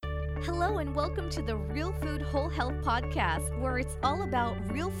Hello and welcome to the Real Food Whole Health Podcast, where it's all about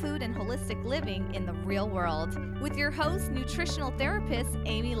real food and holistic living in the real world, with your host, nutritional therapist,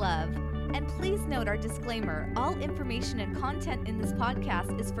 Amy Love. And please note our disclaimer, all information and content in this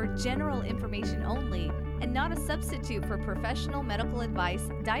podcast is for general information only and not a substitute for professional medical advice,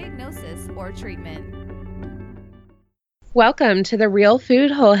 diagnosis, or treatment. Welcome to the Real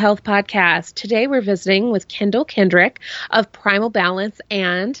Food Whole Health Podcast. Today we're visiting with Kendall Kendrick of Primal Balance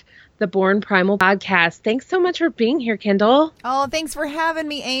and the Born Primal podcast. Thanks so much for being here, Kendall. Oh, thanks for having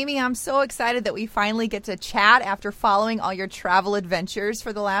me, Amy. I'm so excited that we finally get to chat after following all your travel adventures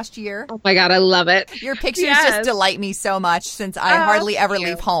for the last year. Oh my God, I love it. Your pictures just delight me so much since I hardly ever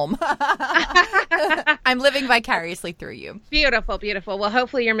leave home. I'm living vicariously through you. Beautiful, beautiful. Well,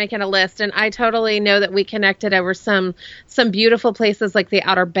 hopefully you're making a list, and I totally know that we connected over some beautiful places like the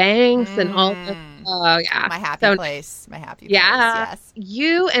Outer Banks and all the oh yeah, my happy place. Yes,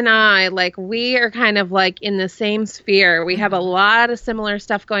 you and I, like, we are kind of like in the same sphere. We have a lot of similar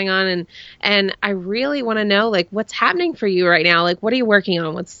stuff going on, and I really want to know, like, what's happening for you right now. Like, what are you working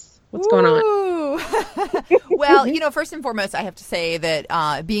on? What's going on? Well, first and foremost, I have to say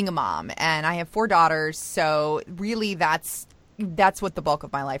that being a mom, and I have 4 daughters, so really that's what the bulk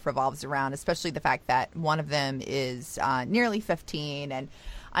of my life revolves around, especially the fact that one of them is nearly 15, and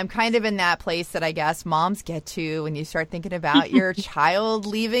I'm kind of in that place that I guess moms get to when you start thinking about your child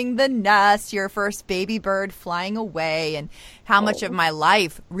leaving the nest, your first baby bird flying away, and how much of my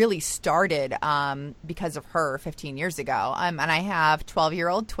life really started because of her 15 years ago. And I have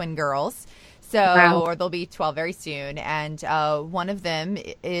 12-year-old twin girls. So, or they'll be 12 very soon, and one of them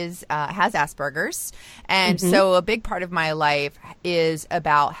has Asperger's, and so a big part of my life is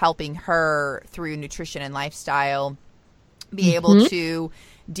about helping her through nutrition and lifestyle be able to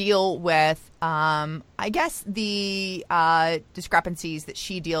deal with, I guess, the discrepancies that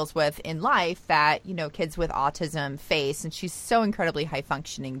she deals with in life that, kids with autism face. And she's so incredibly high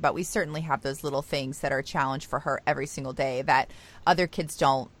functioning, but we certainly have those little things that are a challenge for her every single day that other kids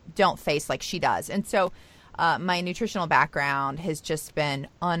don't face like she does. And so my nutritional background has just been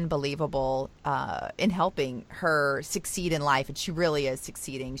unbelievable in helping her succeed in life. And she really is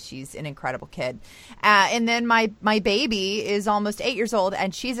succeeding. She's an incredible kid. And then my baby is almost 8 years old,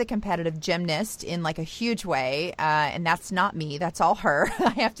 and she's a competitive gymnast in like a huge way. And that's not me. That's all her.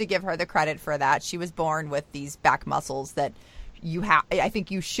 I have to give her the credit for that. She was born with these back muscles that I think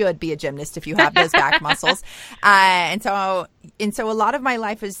you should be a gymnast if you have those back muscles. And so a lot of my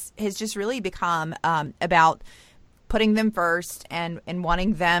life has just really become about putting them first and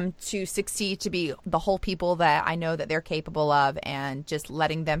wanting them to succeed, to be the whole people that I know that they're capable of, and just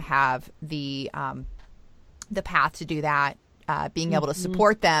letting them have the path to do that. Being able to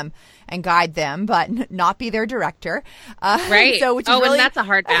support them and guide them, but not be their director. Right. So, which is really, and that's a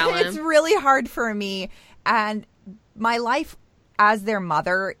hard balance. It's really hard for me. And my life as their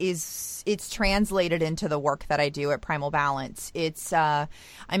mother it's translated into the work that I do at Primal Balance. It's I'm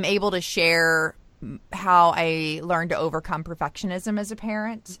able to share how I learned to overcome perfectionism as a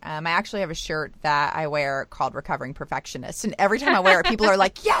parent. I actually have a shirt that I wear called Recovering Perfectionist, and every time I wear it, people are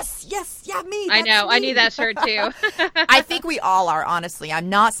like, yes, yeah, me. I know. Me. I need that shirt too. I think we all are, honestly. I'm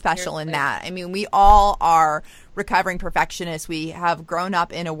not special in that. I mean, we all are recovering perfectionists. We have grown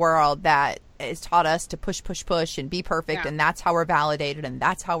up in a world that has taught us to push and be perfect, and that's how we're validated, and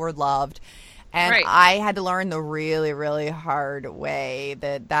that's how we're loved. And I had to learn the really, really hard way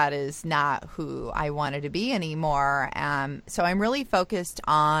that is not who I wanted to be anymore. So I'm really focused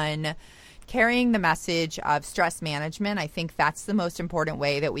on carrying the message of stress management. I think that's the most important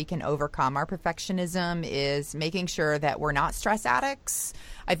way that we can overcome our perfectionism, is making sure that we're not stress addicts.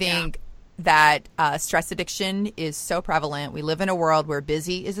 I think that stress addiction is so prevalent. We live in a world where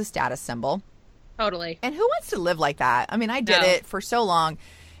busy is a status symbol. Totally. And who wants to live like that? I mean, I did it for so long.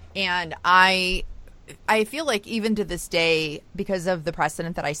 And I feel like even to this day, because of the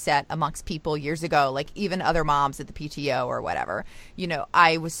precedent that I set amongst people years ago, like even other moms at the PTO or whatever,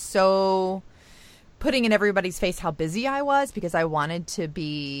 I was so putting in everybody's face how busy I was because I wanted to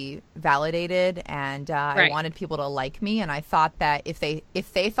be validated, and I wanted people to like me. And I thought that if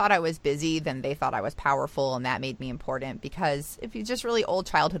they thought I was busy, then they thought I was powerful, and that made me important, because if you just really old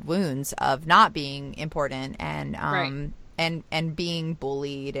childhood wounds of not being important and being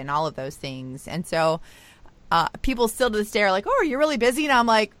bullied and all of those things. And so people still to this day are like, oh, are you really busy? And I'm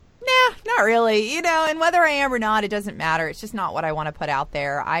like, nah, not really, and whether I am or not, it doesn't matter. It's just not what I want to put out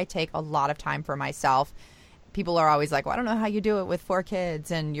there. I take a lot of time for myself. People are always like, well, I don't know how you do it with 4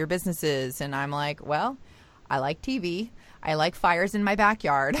 kids and your businesses. And I'm like, well, I like TV. I like fires in my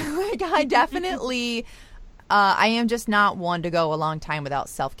backyard. Like, I definitely I am just not one to go a long time without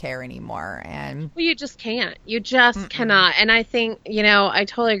self-care anymore. And well, you just can't. You just cannot. And I think, I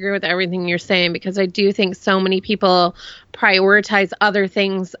totally agree with everything you're saying, because I do think so many people prioritize other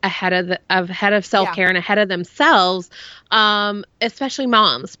things ahead of self-care and ahead of themselves, especially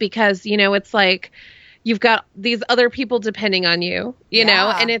moms, because, it's like, you've got these other people depending on you,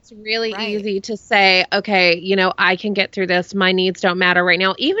 know, and it's really easy to say, okay, I can get through this. My needs don't matter right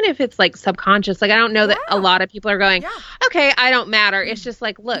now. Even if it's like subconscious, like I don't know that a lot of people are going, okay, I don't matter. It's just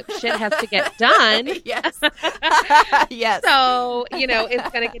like, look, shit has to get done. Yes. Yes. So, it's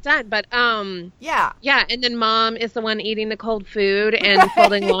going to get done. But, yeah. And then mom is the one eating the cold food and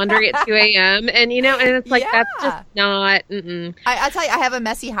folding laundry at 2 a.m. And, and it's like, that's just not, I tell you, I have a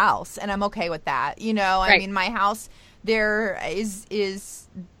messy house and I'm okay with that. I mean, my house, there is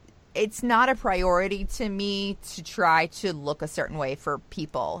it's not a priority to me to try to look a certain way for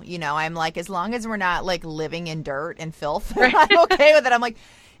people. I'm like, as long as we're not like living in dirt and filth, I'm okay with it. I'm like,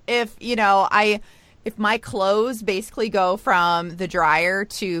 if my clothes basically go from the dryer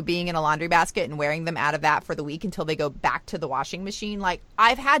to being in a laundry basket and wearing them out of that for the week until they go back to the washing machine, like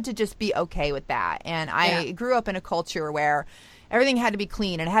I've had to just be okay with that. And I grew up in a culture where everything had to be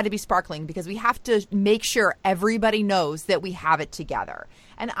clean and it had to be sparkling because we have to make sure everybody knows that we have it together.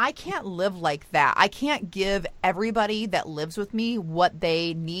 And I can't live like that. I can't give everybody that lives with me what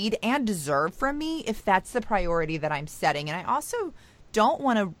they need and deserve from me if that's the priority that I'm setting. And I also don't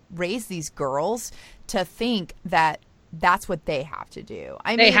want to raise these girls to think that that's what they have to do.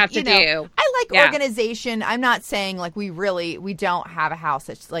 I mean, I like organization. I'm not saying like we don't have a house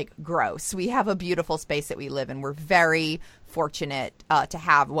that's like gross. We have a beautiful space that we live in. We're very fortunate to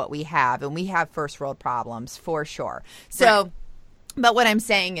have what we have, and we have first world problems for sure. So, but what I'm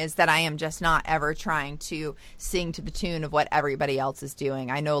saying is that I am just not ever trying to sing to the tune of what everybody else is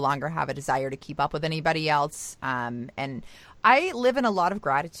doing. I no longer have a desire to keep up with anybody else. And I live in a lot of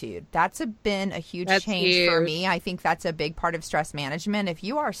gratitude. That's been a huge change for me. I think that's a big part of stress management. If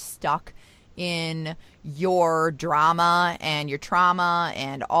you are stuck in your drama and your trauma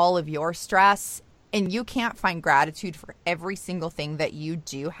and all of your stress, and you can't find gratitude for every single thing that you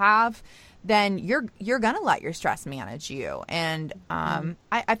do have, then you're going to let your stress manage you. And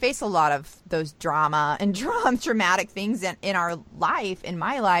I face a lot of those drama and traumatic things in our life, in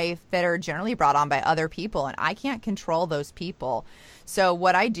my life, that are generally brought on by other people. And I can't control those people. So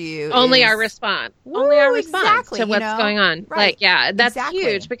what I do Only is... our response. Only our response to what's going on. Right. Like, that's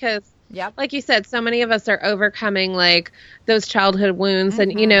huge because... Yep. Like you said, so many of us are overcoming like those childhood wounds, and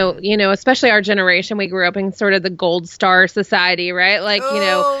especially our generation. We grew up in sort of the gold star society, right? Like,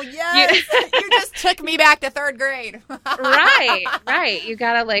 yes, you just took me back to third grade. right. You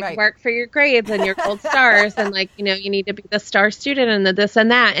gotta work for your grades and your gold stars, and you need to be the star student and the this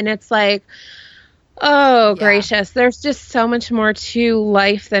and that, and it's like. Oh, gracious. There's just so much more to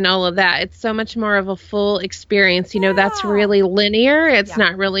life than all of that. It's so much more of a full experience. That's really linear. It's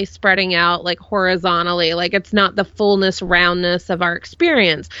not really spreading out horizontally. It's not the fullness, roundness of our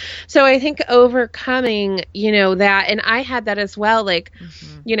experience. So I think overcoming, that, and I had that as well.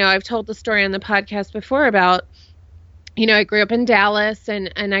 I've told the story on the podcast before about, I grew up in Dallas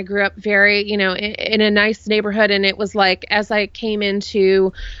and I grew up very, in a nice neighborhood. And it was like, as I came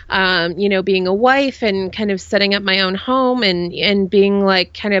into, being a wife and kind of setting up my own home and being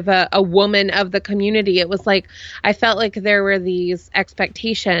kind of a woman of the community, it was like, I felt like there were these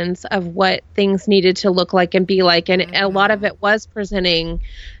expectations of what things needed to look like and be like. And a lot of it was presenting,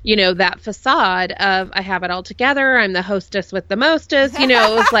 that facade of I have it all together. I'm the hostess with the mostest, it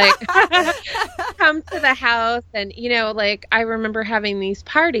was like, come to the house and, I remember having these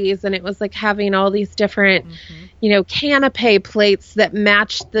parties and it was like having all these different, canapé plates that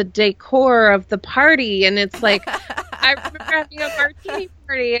matched the decor of the party. And it's like, I remember having a martini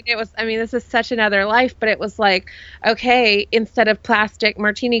party and it was, this is such another life, but it was like, okay, instead of plastic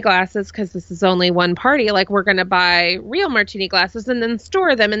martini glasses, because this is only one party, we're going to buy real martini glasses and then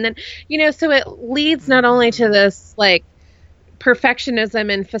store them. And then, so it leads not only to this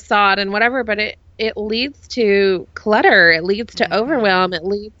perfectionism and facade and whatever, but it leads to clutter. It leads to overwhelm. It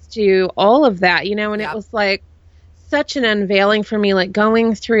leads to all of that, and it was like such an unveiling for me,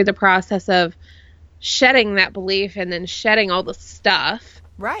 going through the process of shedding that belief and then shedding all the stuff.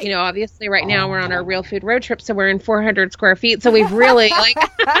 Right. Obviously right now we're on our real food road trip, so we're in 400 square feet. So we've really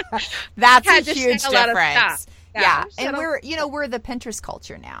that's had a to huge shed a lot of difference. stuff. Yeah. And we're the Pinterest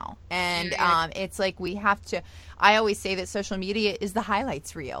culture now. And it's like we have to, I always say that social media is the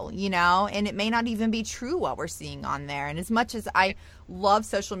highlights reel, and it may not even be true what we're seeing on there. And as much as I love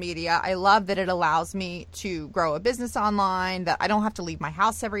social media, I love that it allows me to grow a business online, that I don't have to leave my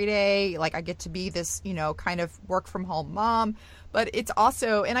house every day. Like I get to be this, kind of work from home mom. But it's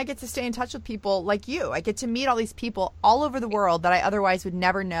also, and I get to stay in touch with people like you. I get to meet all these people all over the world that I otherwise would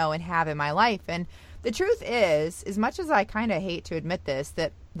never know and have in my life. And the truth is, as much as I kind of hate to admit this,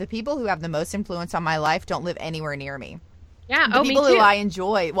 that the people who have the most influence on my life don't live anywhere near me. Yeah, the people me too. who I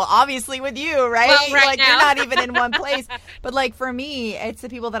enjoy. Well, obviously with you, right? Well, right like now. you're not even in one place. But like for me, it's the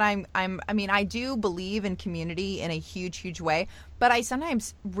people that I do believe in community in a huge, huge way. But I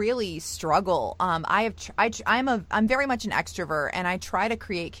sometimes really struggle. I'm very much an extrovert, and I try to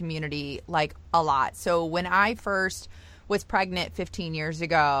create community like a lot. So when I first was pregnant 15 years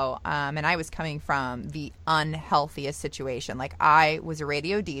ago, and I was coming from the unhealthiest situation. Like I was a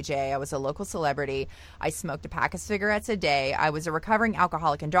radio DJ, I was a local celebrity, I smoked a pack of cigarettes a day, I was a recovering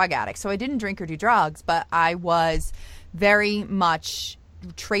alcoholic and drug addict. So I didn't drink or do drugs, but I was very much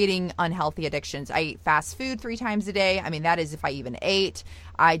trading unhealthy addictions. I ate fast food 3 times a day. I mean, that is if I even ate.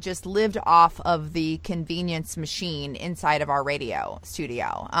 I just lived off of the convenience machine inside of our radio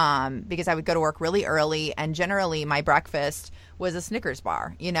studio because I would go to work really early, and generally my breakfast was a Snickers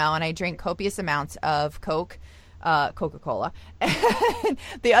bar, and I drank copious amounts of Coca-Cola.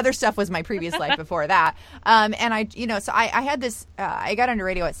 The other stuff was my previous life before that. And so I had this, I got into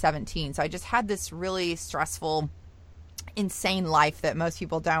radio at 17. So I just had this really stressful, insane life that most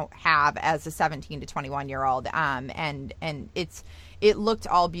people don't have as a 17 to 21 year old. And it looked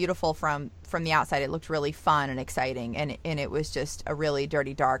all beautiful from the outside. It looked really fun and exciting. And it was just a really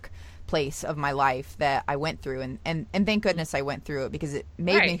dirty, dark place of my life that I went through. And thank goodness I went through it, because it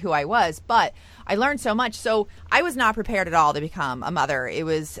made me who I was. But I learned so much. So I was not prepared at all to become a mother. It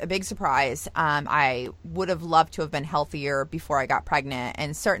was a big surprise. I would have loved to have been healthier before I got pregnant,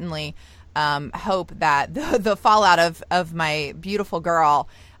 and certainly hope that the fallout of my beautiful girl,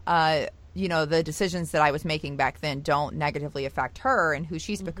 the decisions that I was making back then don't negatively affect her and who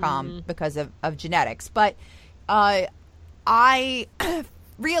she's become because of genetics. But I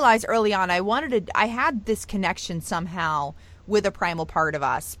realized early on I had this connection somehow with a primal part of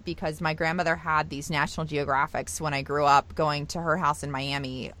us, because my grandmother had these National Geographics when I grew up, going to her house in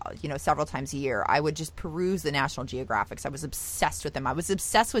Miami, several times a year. I would just peruse the National Geographics. I was obsessed with them. I was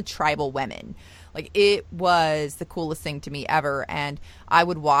obsessed with tribal women. Like, it was the coolest thing to me ever. And I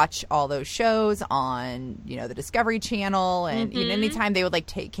would watch all those shows on, the Discovery Channel. And anytime they would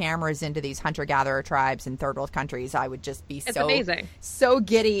take cameras into these hunter-gatherer tribes in third world countries, I would just be amazing. So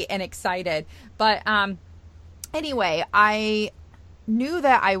giddy and excited. But, anyway, I knew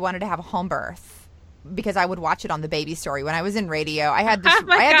that I wanted to have a home birth because I would watch it on The Baby Story when I was in radio. I had this, I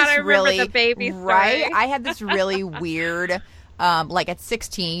remember The Baby Story. Right? I had this really weird, at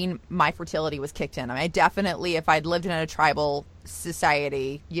 16, my fertility was kicked in. I mean, I definitely, if I'd lived in a tribal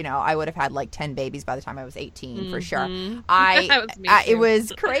society, I would have had 10 babies by the time I was 18 for sure. It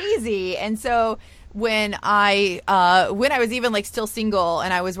was crazy. And so when I was even still single,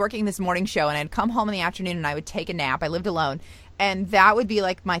 and I was working this morning show, and I'd come home in the afternoon and I would take a nap. I lived alone. And that would be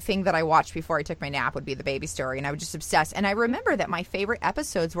my thing that I watched before I took my nap would be The Baby Story. And I would just obsess. And I remember that my favorite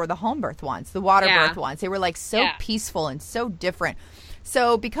episodes were the home birth ones, the water birth ones. They were so peaceful and so different.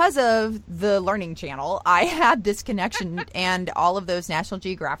 So because of the Learning Channel, I had this connection and all of those National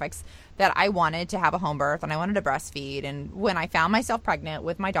Geographics that I wanted to have a home birth, and I wanted to breastfeed. And when I found myself pregnant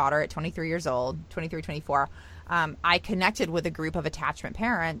with my daughter at 23 years old, 23, 24, I connected with a group of attachment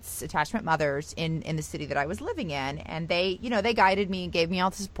mothers in the city that I was living in. And they guided me and gave me all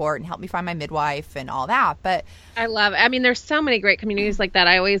the support and helped me find my midwife and all that. But I love it. I mean, there's so many great communities like that.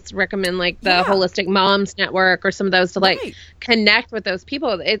 I always recommend the Holistic Moms Network or some of those to connect with those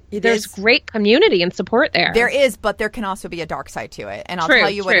people. There's great community and support there. There is, but there can also be a dark side to it. And I'll tell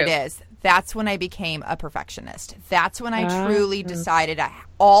you what it is. That's when I became a perfectionist. That's when I truly decided I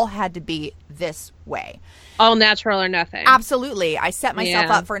all had to be this way. All natural or nothing. Absolutely. I set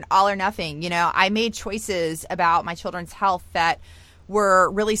myself up for an all or nothing. I made choices about my children's health that were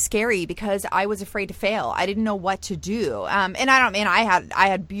really scary because I was afraid to fail. I didn't know what to do. I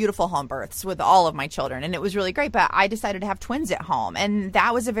had beautiful home births with all of my children, and it was really great, but I decided to have twins at home. And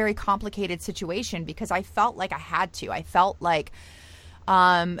that was a very complicated situation because I felt like I had to. I felt like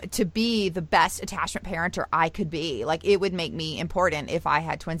to be the best attachment parenter I could be. Like, it would make me important if I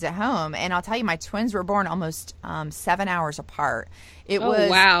had twins at home. And I'll tell you, my twins were born almost 7 hours apart.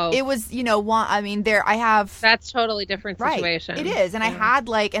 Wow. It was, That's totally different situation. Right, it is. And I had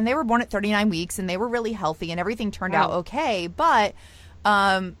and they were born at 39 weeks and they were really healthy and everything turned out okay. But,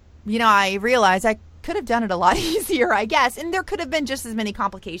 I realized I could have done it a lot easier, I guess. And there could have been just as many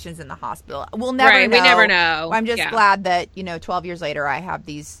complications in the hospital. We'll never know. We never know. I'm just glad that, 12 years later, I have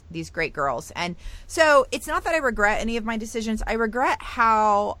these great girls. And so it's not that I regret any of my decisions. I regret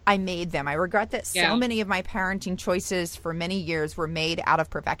how I made them. I regret that so many of my parenting choices for many years were made out of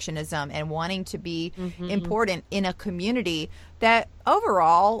perfectionism and wanting to be important in a community that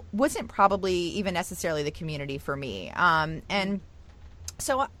overall wasn't probably even necessarily the community for me. And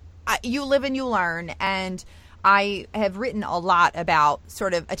so you live and you learn, and I have written a lot about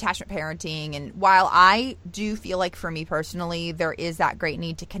sort of attachment parenting, and while I do feel like for me personally there is that great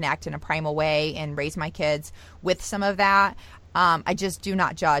need to connect in a primal way and raise my kids with some of that, I just do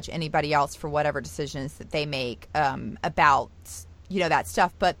not judge anybody else for whatever decisions that they make about that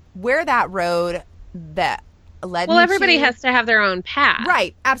stuff. But where that road that led me everybody has to have their own path,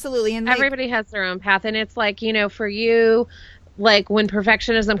 right? Absolutely. And everybody has their own path, and it's like, for you, like when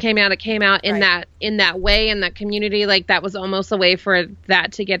perfectionism came out, it came out in that way, in that community. Like, that was almost a way for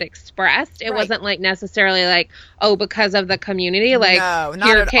that to get expressed. It wasn't like necessarily like, because of the community. Like, no, not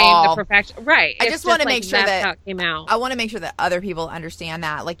here at came all. the perfection. Right. I just want to make sure that's how it came out. I want to make sure that other people understand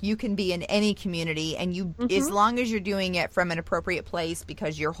that. Like, you can be in any community, and you, as long as you're doing it from an appropriate place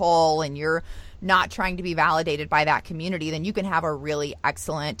because you're whole and you're not trying to be validated by that community, then you can have a really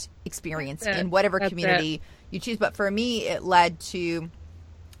excellent experience in whatever community you choose. But for me, it led to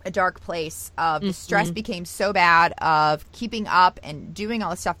a dark place of the stress became so bad of keeping up and doing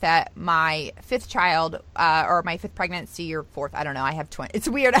all the stuff that my fifth child or my fifth pregnancy or fourth, I don't know, I have twins. It's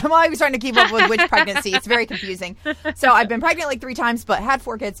weird. I'm always trying to keep up with which pregnancy. It's very confusing. So I've been pregnant like 3 times, but had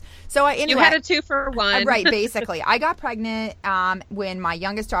 4 kids. So you had a 2-for-1. Right, basically. I got pregnant when my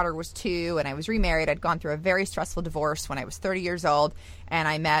youngest daughter was 2, and I was remarried. I'd gone through a very stressful divorce when I was 30 years old. And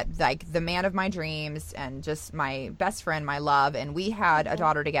I met like the man of my dreams and just my best friend, my love. And we had a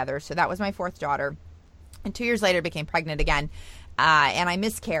daughter together. So that was my 4th daughter. And 2 years later, became pregnant again. And I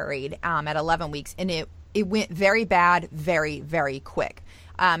miscarried at 11 weeks. And it went very bad, very, very quick.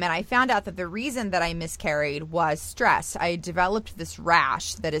 And I found out that the reason that I miscarried was stress. I developed this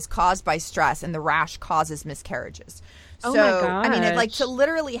rash that is caused by stress, and the rash causes miscarriages. Oh, so, my gosh. I mean, like to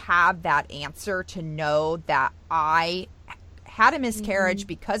literally have that answer, to know that I had a miscarriage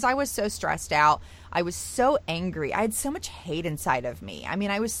because I was so stressed out. I was so angry. I had so much hate inside of me. I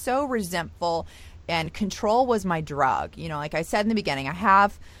mean, I was so resentful, and control was my drug. Like I said in the beginning, I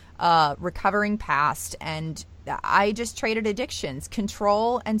have a recovering past, and I just traded addictions.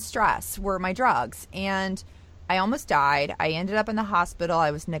 Control and stress were my drugs, and I almost died. I ended up in the hospital.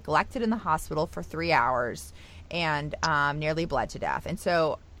 I was neglected in the hospital for 3 hours and nearly bled to death. And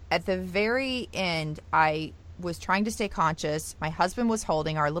so at the very end, I was trying to stay conscious. My husband was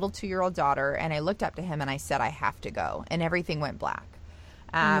holding our little 2-year-old daughter, and I looked up to him and I said, I have to go. And everything went black.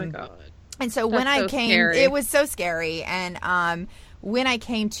 Oh my God. And so when I came, it was so scary. And when I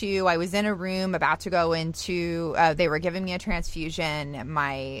came to, I was in a room about to go into, they were giving me a transfusion.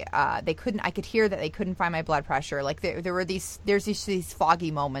 I could hear that they couldn't find my blood pressure. Like there's these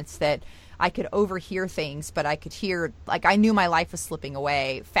foggy moments that I could overhear things, but I could hear, like I knew my life was slipping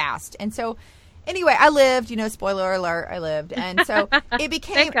away fast. And so anyway, I lived, spoiler alert, I lived. And so it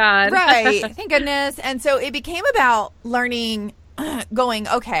became, thank God. Right, thank goodness. And so it became about learning, going,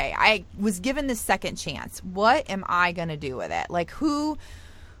 okay, I was given this second chance. What am I going to do with it? Like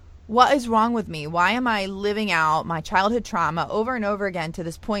what is wrong with me? Why am I living out my childhood trauma over and over again to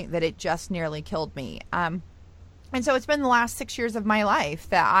this point that it just nearly killed me? And so it's been the last 6 years of my life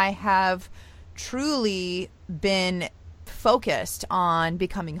that I have truly been focused on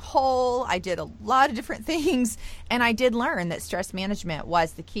becoming whole. I did a lot of different things, and I did learn that stress management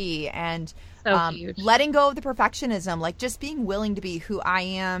was the key. And letting go of the perfectionism, like just being willing to be who I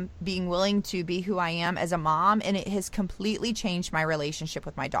am, being willing to be who I am as a mom. And it has completely changed my relationship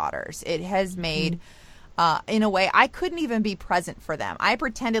with my daughters. It has made, in a way, I couldn't even be present for them. I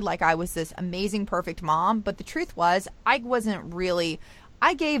pretended like I was this amazing, perfect mom, but the truth was I wasn't really.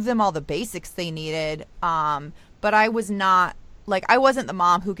 I gave them all the basics they needed, but I was not like, I wasn't the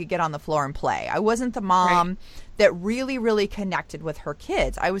mom who could get on the floor and play. I wasn't the mom that really, really connected with her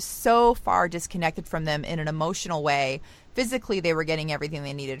kids. I was so far disconnected from them in an emotional way. Physically, they were getting everything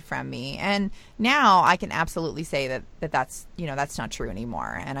they needed from me. And now I can absolutely say that's, that's not true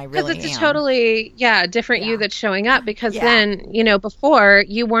anymore. And I really am. Because it's a totally, different you that's showing up. Because then, before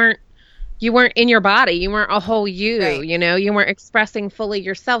you weren't in your body. You weren't a whole you, Right. You weren't expressing fully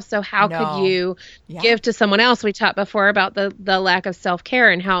yourself. So how could you give to someone else? We talked before about the lack of self-care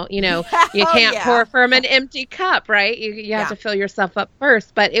and how, you can't pour from an empty cup, right? You have to fill yourself up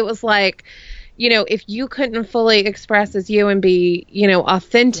first. But it was like, if you couldn't fully express as you and be,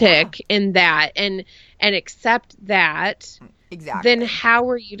 authentic in that and accept that, exactly, then how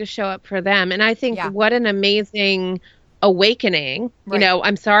were you to show up for them? And I think what an amazing awakening. Right.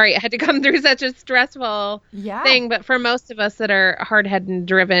 I'm sorry I had to come through such a stressful thing, but for most of us that are hard-headed and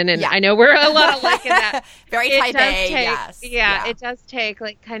driven, and I know we're a lot alike in that. Very type A, yes. Yeah, it does take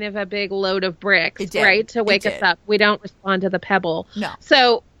like kind of a big load of bricks, right, to wake us up. We don't respond to the pebble. No.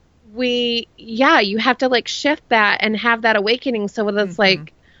 So you have to like shift that and have that awakening. So it's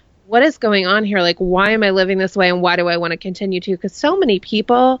like, what is going on here? Like, why am I living this way, and why do I want to continue to? Because so many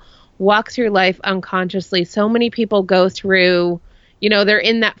people walk through life unconsciously. So many people go through, they're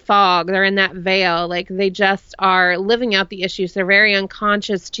in that fog, they're in that veil, like they just are living out the issues. They're very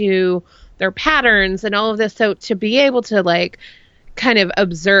unconscious to their patterns and all of this. So to be able to like kind of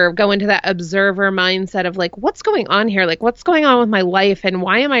go into that observer mindset of like, what's going on here? Like, what's going on with my life, and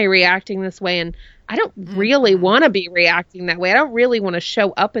why am I reacting this way? And I don't really want to be reacting that way. I don't really want to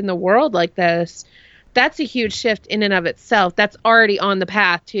show up in the world like this. That's a huge shift in and of itself. That's already on the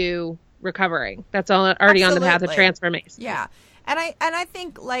path to recovering. That's already on the path of transformation. Yeah. And I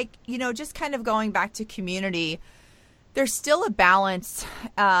think, like, just kind of going back to community, there's still a balance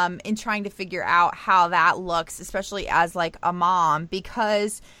in trying to figure out how that looks, especially as like a mom,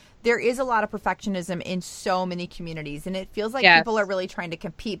 because there is a lot of perfectionism in so many communities, and it feels like people are really trying to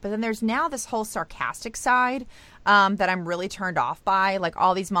compete. But then there's now this whole sarcastic side that I'm really turned off by, like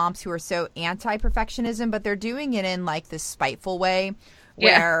all these moms who are so anti-perfectionism, but they're doing it in like this spiteful way.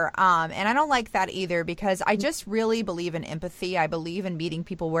 Where, and I don't like that either, because I just really believe in empathy. I believe in meeting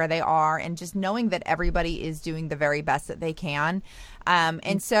people where they are and just knowing that everybody is doing the very best that they can.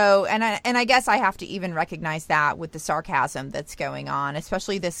 And so, and I guess I have to even recognize that with the sarcasm that's going on,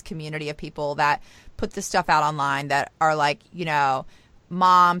 especially this community of people that put this stuff out online that are like,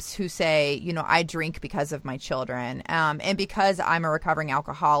 moms who say, I drink because of my children. And because I'm a recovering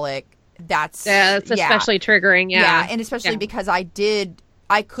alcoholic, that's especially triggering. Yeah. And especially because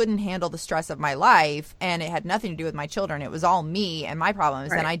I couldn't handle the stress of my life, and it had nothing to do with my children. It was all me and my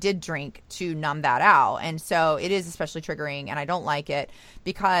problems. Right. And I did drink to numb that out. And so it is especially triggering, and I don't like it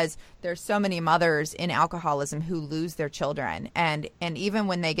because there's so many mothers in alcoholism who lose their children. And even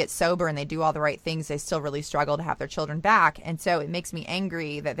when they get sober and they do all the right things, they still really struggle to have their children back. And so it makes me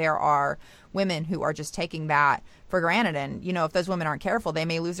angry that there are women who are just taking that for granted. And, if those women aren't careful, they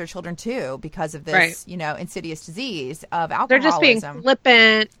may lose their children too because of this, insidious disease of alcoholism. They're just being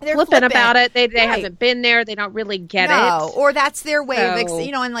flippant about it. They haven't been there. They don't really get it. Or that's their way of,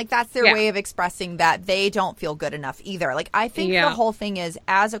 and like that's their way of expressing that they don't feel good enough either. Like, I think the whole thing is,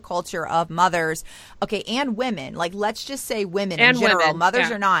 as a culture of mothers, and women, like, let's just say women in general,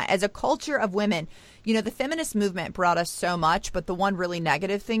 mothers or not, as a culture of women, the feminist movement brought us so much, but the one really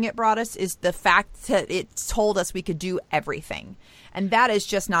negative thing it brought us is the fact that it told us we could do everything. And that is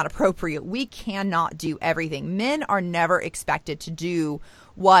just not appropriate. We cannot do everything. Men are never expected to do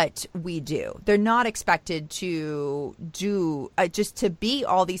what we do. They're not expected to do just to be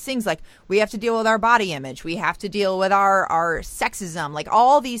all these things. Like, we have to deal with our body image. We have to deal with our sexism. Like,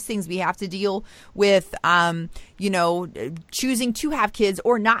 all these things we have to deal with, choosing to have kids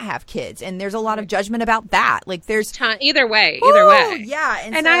or not have kids. And there's a lot of judgment about that. Like, there's either way. Yeah.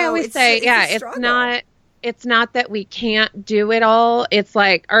 And so I always say, it's not that we can't do it all. It's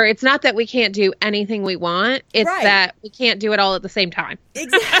like, or it's not that we can't do anything we want. It's that we can't do it all at the same time.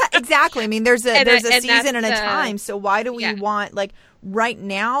 Exactly. I mean, there's a season and a time. So why do we want, like, right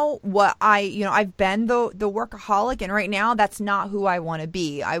now, what I've been the workaholic, and right now that's not who I want to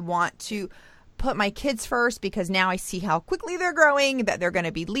be. I want to put my kids first because now I see how quickly they're growing, that they're going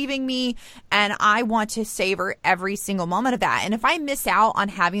to be leaving me, and I want to savor every single moment of that. And if I miss out on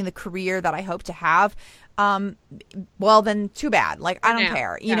having the career that I hope to have, well, then too bad. Like, I don't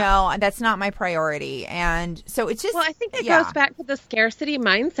care. That's not my priority. And so it's just... Well, I think it goes back to the scarcity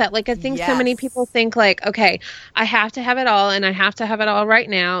mindset. Like, I think so many people think, like, okay, I have to have it all, and I have to have it all right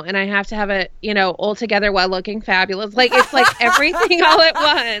now, and I have to have it, all together while looking fabulous. Like, it's like everything all at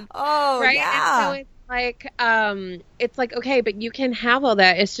once. Oh, right? yeah. And so it's it's like, okay, but you can have all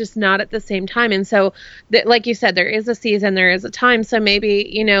that. It's just not at the same time. And so like you said, there is a season, there is a time. So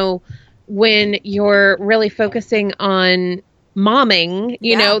maybe, when you're really focusing on momming,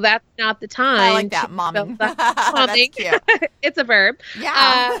 that's not the time. I like that, momming. Momming. That's cute. It's a verb.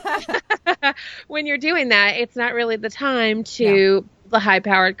 Yeah. When you're doing that, it's not really the time to the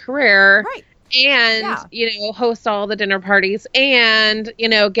high-powered career. Right. And, host all the dinner parties and,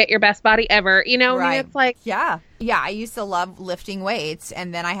 get your best body ever. Right. I mean, it's like. Yeah. I used to love lifting weights.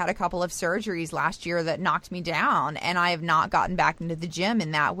 And then I had a couple of surgeries last year that knocked me down. And I have not gotten back into the gym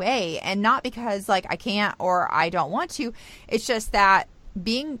in that way. And not because I can't or I don't want to. It's just that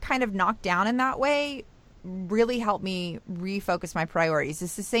being kind of knocked down in that way really helped me refocus my priorities.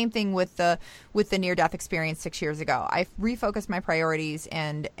 It's the same thing with the near-death experience 6 years ago. I refocused my priorities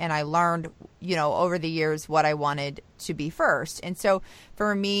and I learned, over the years what I wanted to be first. And so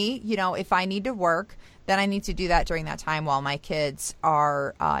for me, if I need to work, then I need to do that during that time while my kids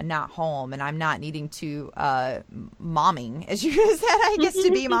are not home and I'm not needing to momming, as you said, I guess,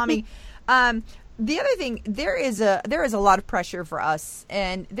 to be mommy. The other thing, there is a lot of pressure for us,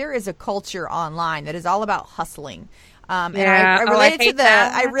 and there is a culture online that is all about hustling. And I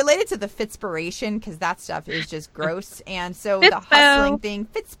related to the Fitspiration because that stuff is just gross. And so the hustling thing,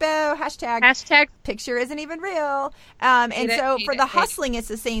 Fitspo, hashtag picture isn't even real. For the hustling, it's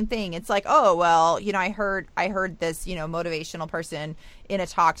the same thing. It's like, oh, well, I heard this, motivational person in a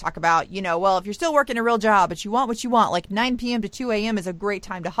talk about, well, if you're still working a real job, but you want what you want, like 9 p.m. to 2 a.m. is a great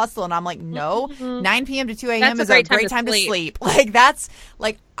time to hustle. And I'm like, no, 9 p.m. to 2 a.m. is a great time to sleep. Like, that's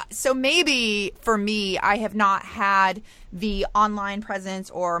like, so maybe for me, I have not had the online presence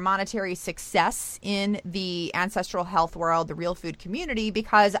or monetary success in the ancestral health world, the real food community,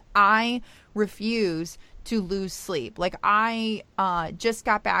 because I refuse to lose sleep. Like, I just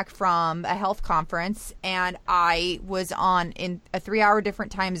got back from a health conference and I was in a 3-hour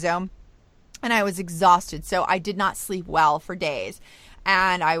different time zone and I was exhausted. So I did not sleep well for days.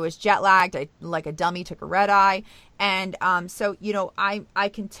 And I was jet lagged. I, like a dummy, took a red eye. And so, I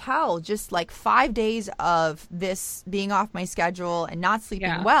can tell just like 5 days of this being off my schedule and not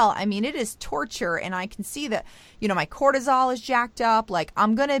sleeping well. I mean, it is torture. And I can see that, my cortisol is jacked up. Like,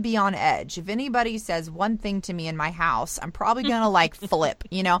 I'm going to be on edge. If anybody says one thing to me in my house, I'm probably going to flip,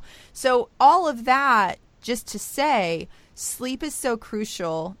 So all of that just to say, sleep is so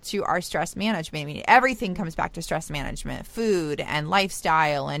crucial to our stress management. I mean, everything comes back to stress management, food and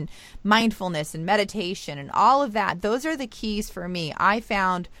lifestyle and mindfulness and meditation and all of that. Those are the keys for me. I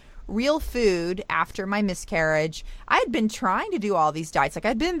found real food after my miscarriage. I had been trying to do all these diets. Like,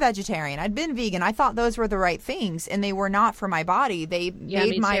 I'd been vegetarian, I'd been vegan. I thought those were the right things, and they were not for my body. They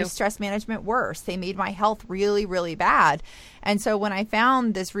made my stress management worse. They made my health really, really bad. And so when I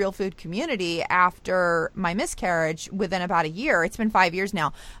found this real food community after my miscarriage, within about a year, it's been 5 years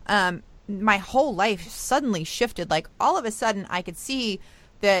now, my whole life suddenly shifted. Like, all of a sudden I could see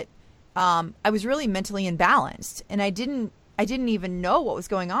that I was really mentally imbalanced, and I didn't even know what was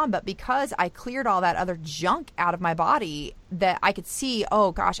going on, but because I cleared all that other junk out of my body, that I could see,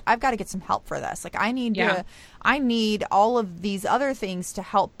 oh gosh, I've got to get some help for this. Like, I need all of these other things to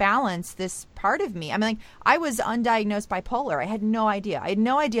help balance this part of me. I mean, like, I was undiagnosed bipolar. I had no idea. I had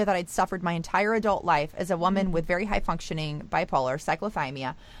no idea that I'd suffered my entire adult life as a woman with very high functioning bipolar,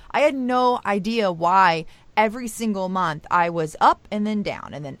 cyclothymia. I had no idea why every single month I was up and then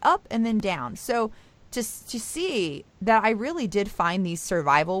down and then up and then down. So to see that I really did find these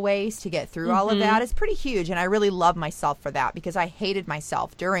survival ways to get through all of that is pretty huge. And I really love myself for that, because I hated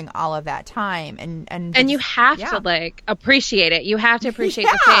myself during all of that time. And you have to appreciate it. You have to appreciate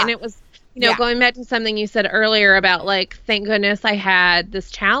the pain. And it was, going back to something you said earlier about thank goodness I had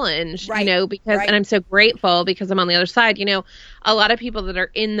this challenge, because, and I'm so grateful because I'm on the other side. A lot of people that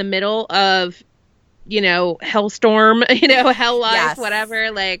are in the middle of, hellstorm, hell life,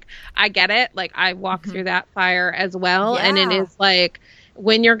 whatever. Like, I get it. Like, I walk through that fire as well. Yeah. And it is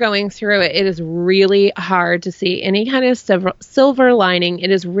when you're going through it, it is really hard to see any kind of silver lining.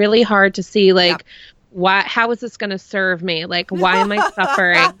 It is really hard to see how is this going to serve me? Like, why am I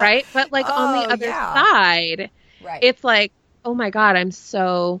suffering? Right. But on the other side, it's like, oh my God, I'm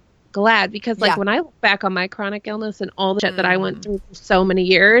so glad, because when I look back on my chronic illness and all the shit that I went through for so many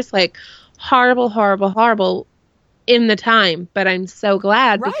years, horrible, horrible, horrible in the time, but I'm so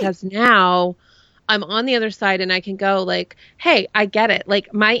glad because now I'm on the other side and I can go hey, I get it.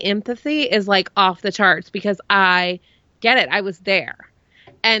 My empathy is off the charts because I get it. I was there.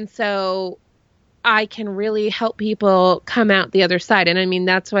 And so I can really help people come out the other side. And I mean,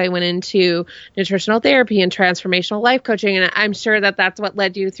 that's why I went into nutritional therapy and transformational life coaching. And I'm sure that that's what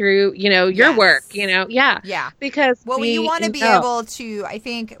led you through, your Yes. work, Yeah. Because you want to be able to, I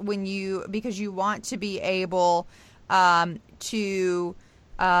think because you want to be able to,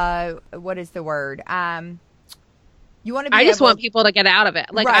 what is the word? You want to be I just want people to get out of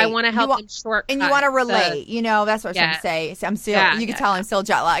it. Like, right. I want to help them shortcut. And you want to relate. That's what I was trying to say. So I'm still, you can tell I'm still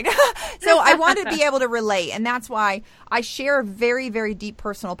jet lagged. So I want to be able to relate. And that's why I share very, very deep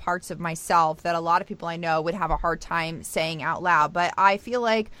personal parts of myself that a lot of people I know would have a hard time saying out loud. But I feel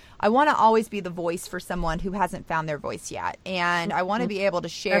like I want to always be the voice for someone who hasn't found their voice yet. And I want to be able to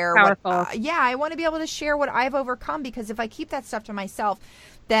share I want to be able to share what I've overcome, because if I keep that stuff to myself,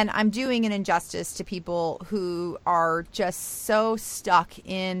 then I'm doing an injustice to people who are just so stuck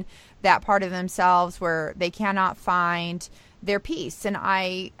in that part of themselves where they cannot find their peace. And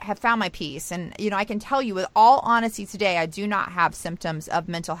I have found my peace. And, I can tell you with all honesty today, I do not have symptoms of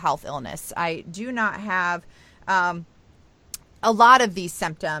mental health illness. I do not have a lot of these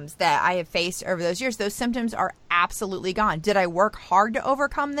symptoms that I have faced over those years. Those symptoms are absolutely gone. Did I work hard to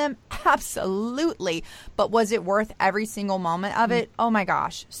overcome them? Absolutely. But was it worth every single moment of it? Oh my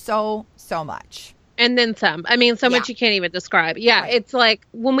gosh. So much. And then some. I mean, so much you can't even describe. Yeah, Right. It's like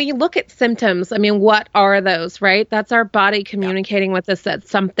when we look at symptoms, I mean, what are those, right? That's our body communicating with us that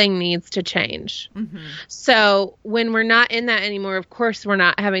something needs to change. Mm-hmm. So when we're not in that anymore, of course, we're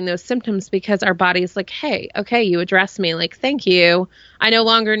not having those symptoms because our body's like, hey, okay, you addressed me. Like, thank you. I no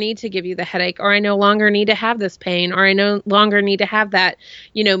longer need to give you the headache, or I no longer need to have this pain, or I no longer need to have that,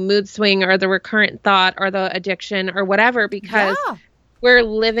 mood swing or the recurrent thought or the addiction or whatever, because we're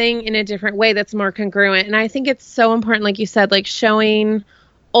living in a different way that's more congruent. And I think it's so important, like you said, like showing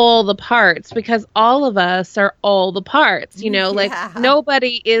all the parts, because all of us are all the parts, like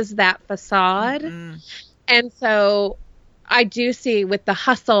nobody is that facade. Mm-hmm. And so I do see with the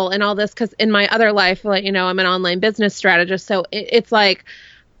hustle and all this, because in my other life, like, I'm an online business strategist. So it's like,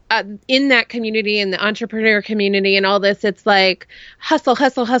 in that community, in the entrepreneur community and all this, it's like hustle,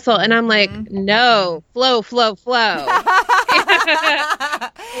 hustle, hustle. And I'm like, no, flow.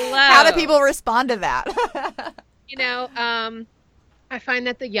 How do people respond to that? I find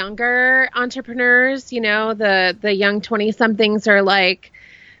that the younger entrepreneurs, the young 20-somethings are like,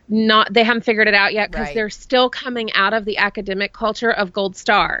 they haven't figured it out yet, because they're still coming out of the academic culture of gold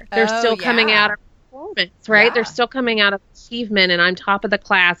star. They're still coming out of performance, right? Yeah. They're still coming out of achievement and I'm top of the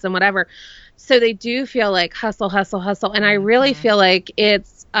class and whatever. So they do feel like hustle, hustle, hustle. And I really feel like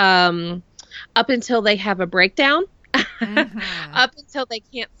it's up until they have a breakdown, up until they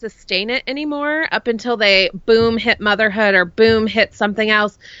can't sustain it anymore, up until they boom hit motherhood or boom hit something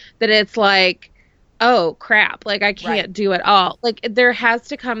else, that it's like, oh crap, like I can't do it all. Like there has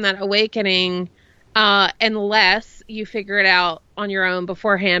to come that awakening, unless you figure it out on your own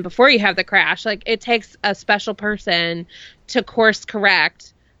beforehand, before you have the crash. Like it takes a special person to course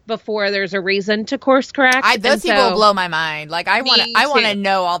correct before there's a reason to course correct. Those people blow my mind. Like I want to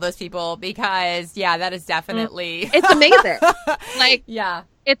know all those people, because that is definitely it's amazing. Like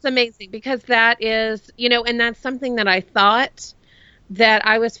it's amazing, because that is, and that's something that I thought that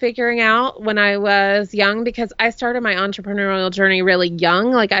I was figuring out when I was young, because I started my entrepreneurial journey really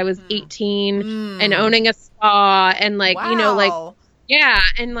young. Like I was 18 and owning a spa and like,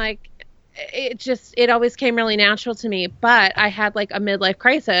 and like it always came really natural to me. But I had like a midlife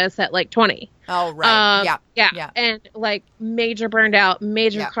crisis at like 20. Oh, right. Yeah. And like major burned out,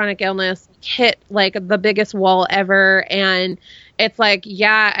 major chronic illness, hit like the biggest wall ever. And it's like,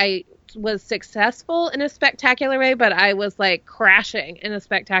 I was successful in a spectacular way, but I was like crashing in a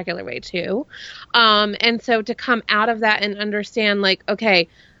spectacular way too. And so to come out of that and understand like, okay,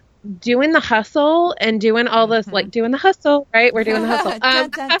 doing the hustle and doing all this, like doing the hustle, right? We're doing the hustle.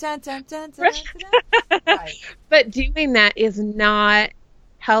 But doing that is not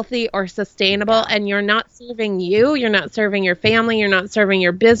healthy or sustainable, and you're not serving you, you're not serving your family, you're not serving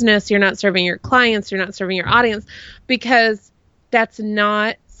your business, you're not serving your clients, you're not serving your audience, because that's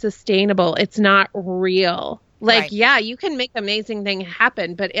not sustainable. It's not real. Like, you can make amazing things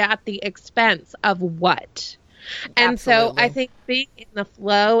happen, but at the expense of what? And so I think being in the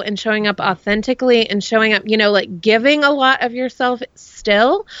flow and showing up authentically and showing up, like giving a lot of yourself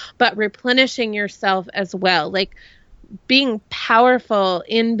still, but replenishing yourself as well. Like being powerful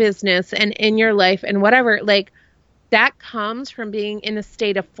in business and in your life and whatever, like that comes from being in a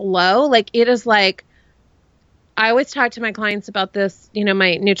state of flow. Like it is like, I always talk to my clients about this,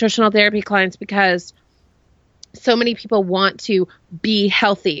 my nutritional therapy clients, because so many people want to be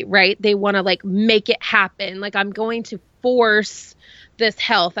healthy, right? They want to like make it happen. Like I'm going to force this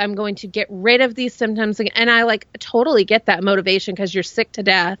health. I'm going to get rid of these symptoms. And I like totally get that motivation because you're sick to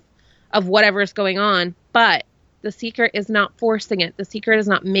death of whatever's going on. But the secret is not forcing it. The secret is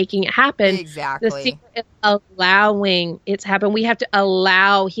not making it happen. Exactly. The secret is allowing it to happen. We have to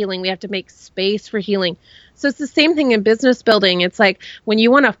allow healing. We have to make space for healing. So it's the same thing in business building. It's like when you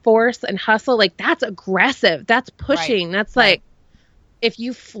want to force and hustle, like that's aggressive. That's pushing. Right. That's like if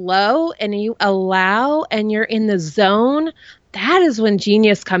you flow and you allow and you're in the zone, that is when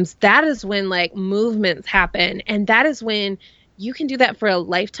genius comes. That is when like movements happen. And that is when you can do that for a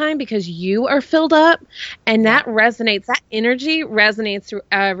lifetime because you are filled up and that resonates. That energy resonates through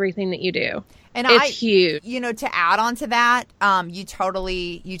everything that you do. And it's huge. You know, to add on to that, you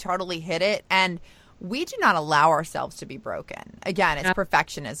totally hit it. And we do not allow ourselves to be broken. Again, it's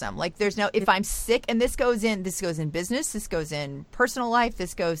perfectionism. Like there's no, if I'm sick, and this goes in business, this goes in personal life,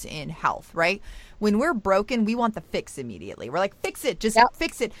 this goes in health, right? When we're broken, we want the fix immediately. We're like, fix it, just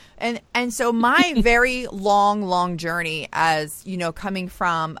fix it. And so my very long journey as, you know, coming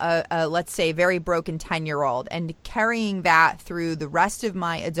from a let's say very broken 10-year-old and carrying that through the rest of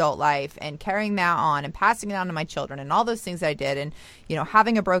my adult life and carrying that on and passing it on to my children and all those things that I did, and, you know,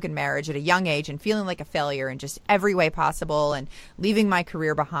 having a broken marriage at a young age and feeling like a failure in just every way possible and leaving my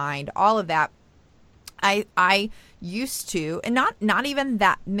career behind, all of that. I used to, and not even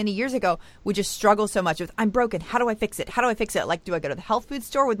that many years ago, would just struggle so much with, I'm broken. How do I fix it? How do I fix it? Like, do I go to the health food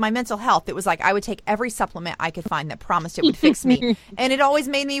store? With my mental health, it was like I would take every supplement I could find that promised it would fix me. And it always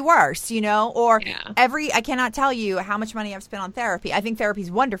made me worse, you know, or I cannot tell you how much money I've spent on therapy. I think therapy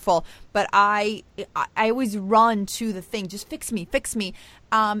is wonderful, but I always run to the thing, just fix me.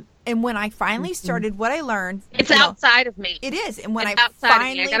 And when I finally started, what I learned, it's outside of me. It is. And when it's I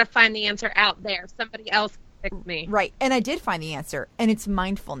finally, I got to find the answer out there. Somebody else can fix me. Right. And I did find the answer, and it's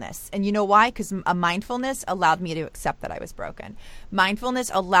mindfulness. And you know why? Because a mindfulness allowed me to accept that I was broken. Mindfulness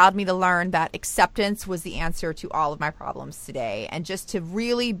allowed me to learn that acceptance was the answer to all of my problems today. And just to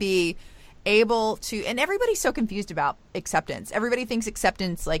really be able to, and everybody's so confused about acceptance. Everybody thinks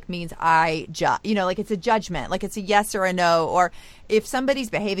acceptance like means like it's a judgment, like it's a yes or a no, or if somebody's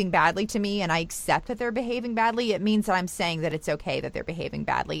behaving badly to me and I accept that they're behaving badly, it means that I'm saying that it's okay that they're behaving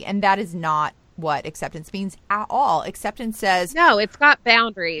badly. And that is not what acceptance means at all. Acceptance says no, it's got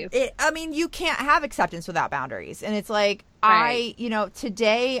boundaries. You can't have acceptance without boundaries. And it's like, right.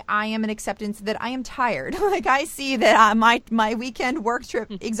 Today I am in acceptance that I am tired. Like I see that my weekend work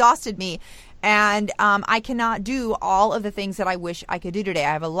trip exhausted me, and I cannot do all of the things that I wish I could do today.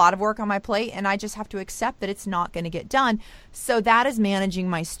 I have a lot of work on my plate, and I just have to accept that it's not going to get done. So that is managing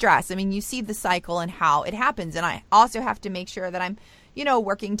my stress. I mean, you see the cycle and how it happens. And I also have to make sure that I'm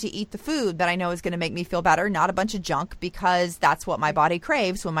working to eat the food that I know is going to make me feel better, not a bunch of junk, because that's what my body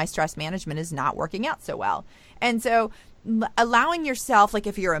craves when my stress management is not working out so well. And so allowing yourself, like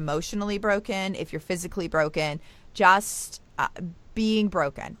if you're emotionally broken, if you're physically broken, just being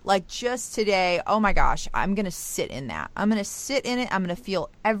broken. Like just today, oh my gosh, I'm going to sit in that. I'm going to sit in it. I'm going to feel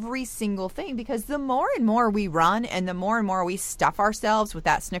every single thing, because the more and more we run and the more we stuff ourselves with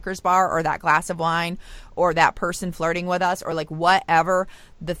that Snickers bar or that glass of wine or that person flirting with us or like whatever,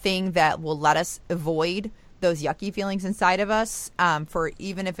 the thing that will let us avoid those yucky feelings inside of us for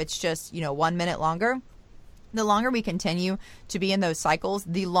even if it's just, 1 minute longer. The longer we continue to be in those cycles,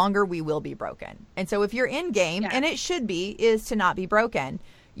 the longer we will be broken. And so if you're in game, and it should be, is to not be broken,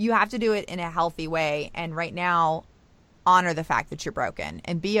 you have to do it in a healthy way. And right now, honor the fact that you're broken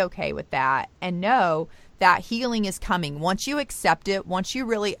and be okay with that, and know that healing is coming. Once you accept it, once you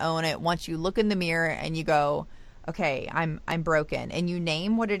really own it, once you look in the mirror and you go, okay, I'm broken, and you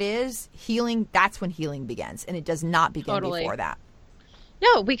name what it is, healing, that's when healing begins. And it does not begin before that.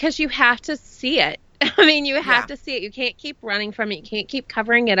 No, because you have to see it. I mean, you have to see it. You can't keep running from it. You can't keep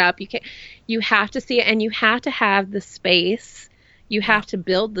covering it up. You have to see it, and you have to have the space. You have to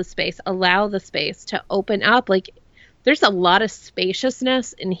build the space, allow the space to open up. Like there's a lot of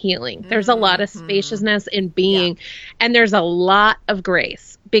spaciousness in healing. There's a lot of spaciousness in being, and there's a lot of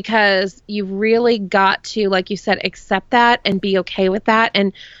grace, because you've really got to, like you said, accept that and be okay with that.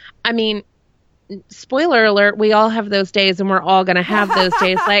 And I mean, spoiler alert, we all have those days, and we're all going to have those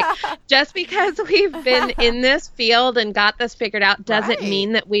days. Like, just because we've been in this field and got this figured out doesn't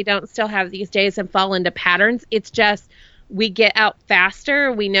mean that we don't still have these days and fall into patterns. It's just we get out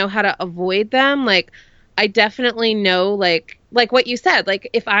faster. We know how to avoid them. Like, I definitely know, like what you said, like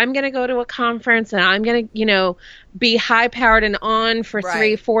if I'm going to go to a conference and I'm going to, be high powered and on for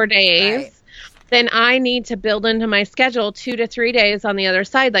 3-4 days, then I need to build into my schedule 2 to 3 days on the other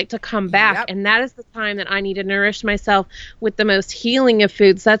side, like to come back. Yep. And that is the time that I need to nourish myself with the most healing of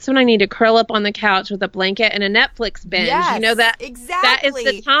foods. That's when I need to curl up on the couch with a blanket and a Netflix binge. Yes, you know that exactly. that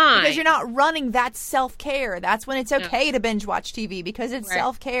is the time. Because you're not running, that's self-care. That's when it's okay to binge watch TV because it's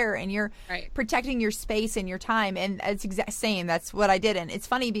self-care and you're protecting your space and your time. And it's same. That's what I did. And it's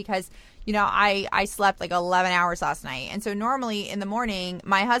funny because, you know, I slept like 11 hours last night. And so normally in the morning,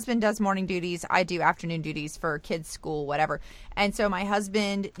 my husband does morning duties. I do afternoon duties for kids' school, whatever. And so my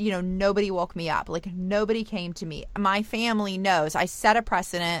husband, you know, nobody woke me up. Like nobody came to me. My family knows. I set a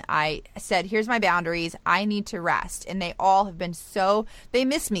precedent. I said, here's my boundaries. I need to rest. And they all have been they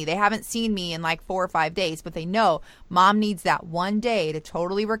miss me. They haven't seen me in like 4 or 5 days, but they know mom needs that one day to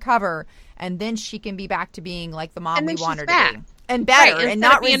totally recover. And then she can be back to being like the mom we want her to be. And better and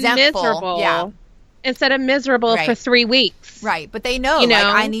not resentful. Miserable. Yeah. Instead of miserable for 3 weeks. Right. But they know, like,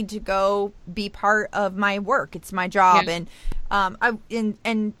 I need to go be part of my work. It's my job. Yeah.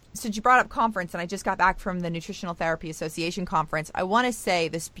 And since you brought up conference, and I just got back from the Nutritional Therapy Association conference, I want to say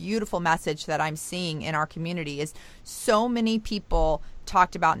this beautiful message that I'm seeing in our community is so many people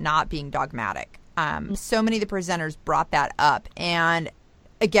talked about not being dogmatic. So many of the presenters brought that up. And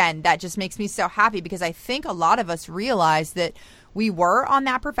again, that just makes me so happy because I think a lot of us realize that we were on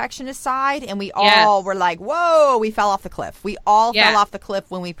that perfectionist side and we all were like, whoa, we fell off the cliff. We all fell off the cliff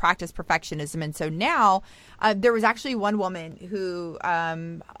when we practiced perfectionism. And so now there was actually one woman who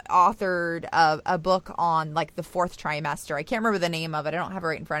authored a book on like the 4th trimester. I can't remember the name of it. I don't have it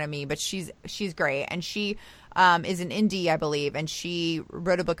right in front of me, but she's great. And she is an ND, I believe. And she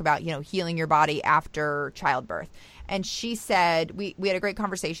wrote a book about, you know, healing your body after childbirth. And she said, we had a great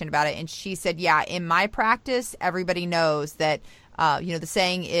conversation about it. And she said, yeah, in my practice, everybody knows that, you know, the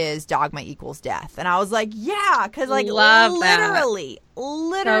saying is dogma equals death. And I was like, yeah, because like literally,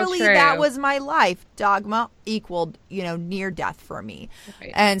 that was my life. Dogma equaled, you know, near death for me.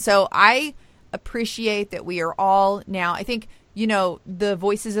 Right. And so I appreciate that we are all now, I think, you know, the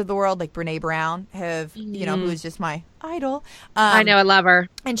voices of the world, like Brene Brown, have, you know, who is just my idol. I know, I love her.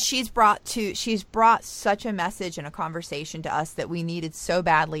 And she's brought such a message and a conversation to us that we needed so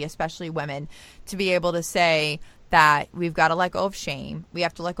badly, especially women, to be able to say that we've got to let go of shame. We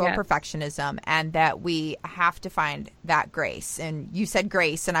have to let go of perfectionism, and that we have to find that grace. And you said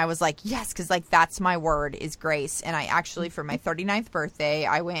grace, and I was like, yes, because like that's my word is grace. And I actually, for my 39th birthday,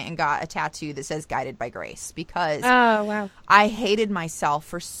 I went and got a tattoo that says guided by grace because I hated myself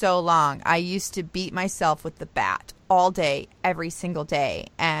for so long. I used to beat myself with the bat all day, every single day.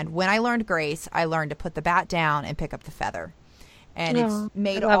 And when I learned grace, I learned to put the bat down and pick up the feather. And it's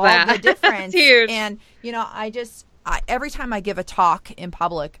made all the difference. And, you know, every time I give a talk in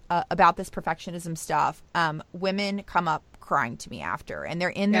public about this perfectionism stuff, women come up crying to me after, and they're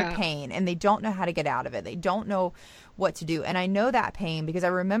in their pain, and they don't know how to get out of it. They don't know what to do. And I know that pain because I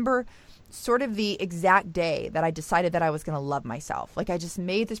remember sort of the exact day that I decided that I was going to love myself. Like I just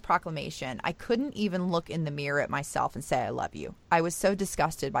made this proclamation. I couldn't even look in the mirror at myself and say, I love you. I was so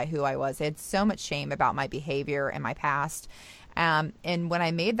disgusted by who I was. I had so much shame about my behavior and my past. And when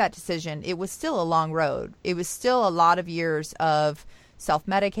I made that decision, it was still a long road. It was still a lot of years of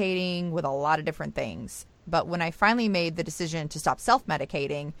self-medicating with a lot of different things. But when I finally made the decision to stop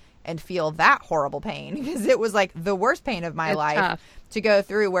self-medicating and feel that horrible pain, because it was like the worst pain of my life to go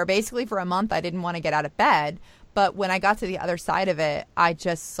through, where basically for a month I didn't want to get out of bed. But when I got to the other side of it, I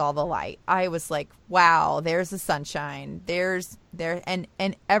just saw the light. I was like, wow, there's the sunshine. And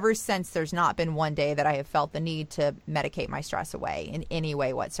ever since, there's not been one day that I have felt the need to medicate my stress away in any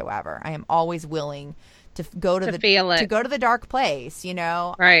way whatsoever. I am always willing to go to the dark place, you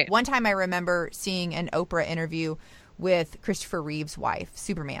know? Right. One time I remember seeing an Oprah interview with Christopher Reeve's wife,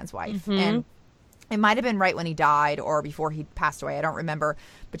 Superman's wife. Mm-hmm. And it might have been right when he died or before he passed away. I don't remember.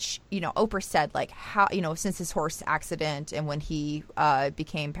 But, you know, Oprah said, like, how, you know, since his horse accident and when he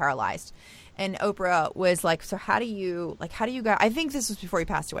became paralyzed. And Oprah was like, so how do you guys, I think this was before he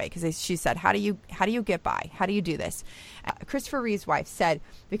passed away, because she said, how do you get by? How do you do this? Christopher Reeve's wife said,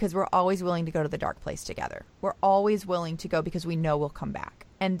 because we're always willing to go to the dark place together. We're always willing to go because we know we'll come back.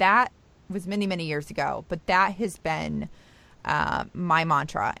 And that was many, many years ago. But that has been my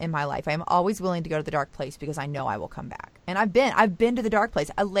mantra in my life. I'm always willing to go to the dark place because I know I will come back. And I've been to the dark place.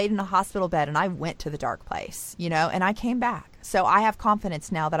 I laid in a hospital bed and I went to the dark place, you know, and I came back. So I have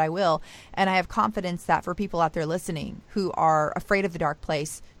confidence now that I will. And I have confidence that for people out there listening who are afraid of the dark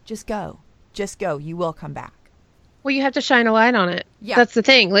place, just go. You will come back. Well, you have to shine a light on it. Yeah. That's the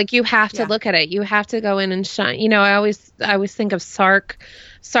thing. Like, you have to look at it. You have to go in and shine. You know, I always think of Sark's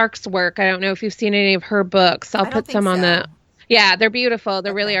work. I don't know if you've seen any of her books. I'll put some on the. Yeah, they're beautiful.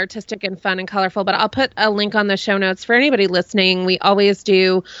 They're really artistic and fun and colorful. But I'll put a link on the show notes for anybody listening. We always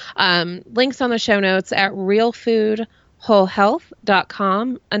do links on the show notes at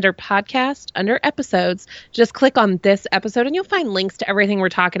realfoodwholehealth.com under podcast, under episodes. Just click on this episode and you'll find links to everything we're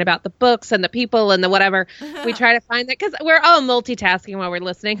talking about, the books and the people and the whatever. We try to find that because we're all multitasking while we're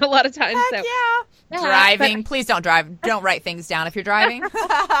listening a lot of times. Heck yeah. Driving. Please don't drive. Don't write things down if you're driving.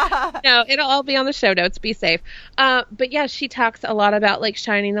 No, it'll all be on the show notes. Be safe. But yeah, she talks a lot about like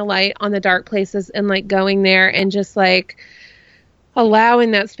shining the light on the dark places and like going there and just like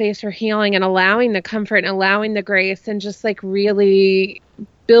allowing that space for healing and allowing the comfort and allowing the grace and just like really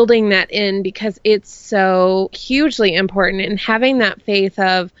building that in because it's so hugely important and having that faith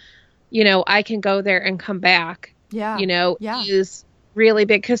of, you know, I can go there and come back, is really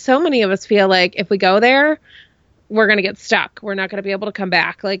big because so many of us feel like if we go there, we're going to get stuck. We're not going to be able to come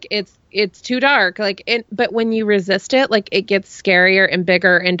back. Like it's too dark. But when you resist it, like it gets scarier and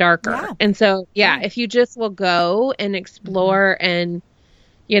bigger and darker. Yeah. And so, if you just will go and explore and,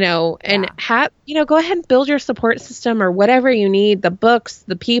 go ahead and build your support system or whatever you need, the books,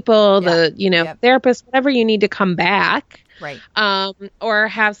 the people, therapists, whatever you need to come back. Right. Or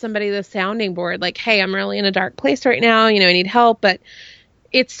have somebody the sounding board, like, hey, I'm really in a dark place right now. I need help. But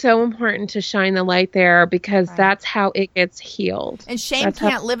it's so important to shine the light there because that's how it gets healed. And shame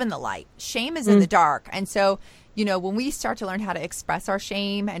can't live in the light. Shame is in the dark. And so, when we start to learn how to express our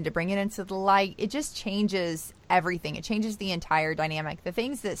shame and to bring it into the light, it just changes everything. It changes the entire dynamic. The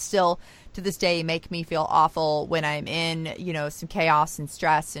things that still to this day make me feel awful when I'm in, some chaos and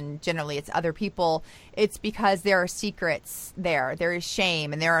stress, and generally it's other people, it's because there are secrets there. There is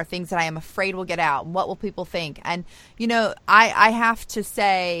shame, and there are things that I am afraid will get out. What will people think? And, I have to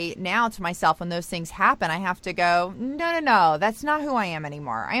say now to myself when those things happen, I have to go, no, that's not who I am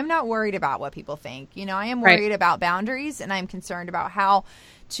anymore. I am not worried about what people think. I am worried about boundaries, and I'm concerned about how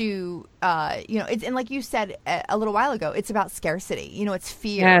to, it's, and like you said a little while ago, it's about scarcity, it's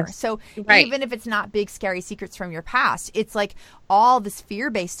fear. Yes. So even if it's not big, scary secrets from your past, it's like all this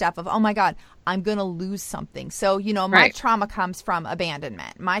fear-based stuff of, oh my God, I'm going to lose something. So, my trauma comes from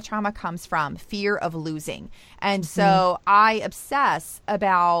abandonment. My trauma comes from fear of losing. And so I obsess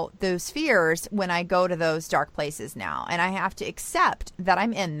about those fears when I go to those dark places now. And I have to accept that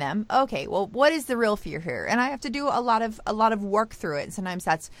I'm in them. Okay, well, what is the real fear here? And I have to do a lot of work through it. And sometimes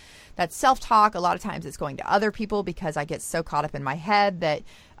that's self-talk. A lot of times it's going to other people because I get so caught up in my head that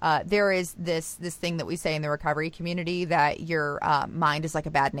there is this thing that we say in the recovery community that your mind is like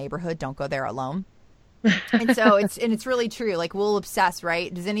a bad neighborhood. Don't go there alone. And so it's really true. Like we'll obsess,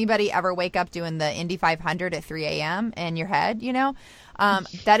 right? Does anybody ever wake up doing the Indy 500 at 3 a.m. in your head?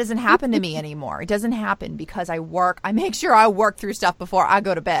 That doesn't happen to me anymore. It doesn't happen because I make sure I work through stuff before I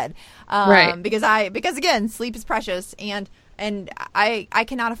go to bed. Because again, sleep is precious and I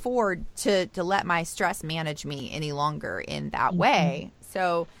cannot afford to let my stress manage me any longer in that way.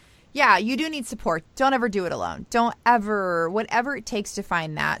 So, yeah, you do need support. Don't ever do it alone. Don't ever, whatever it takes to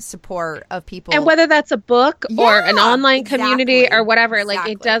find that support of people. And whether that's a book or an online community or whatever, like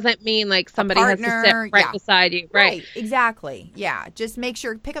it doesn't mean like somebody has to sit right beside you. Right. Exactly. Yeah. Just make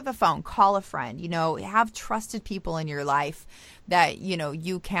sure, pick up the phone, call a friend, have trusted people in your life that,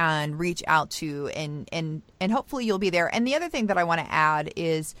 you can reach out to and hopefully you'll be there. And the other thing that I want to add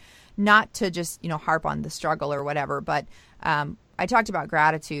is not to just, harp on the struggle or whatever, but, I talked about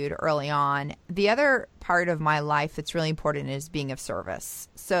gratitude early on. The other part of my life that's really important is being of service.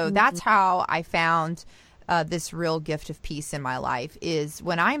 So that's how I found this real gift of peace in my life is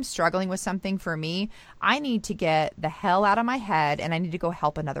when I'm struggling with something for me, I need to get the hell out of my head and I need to go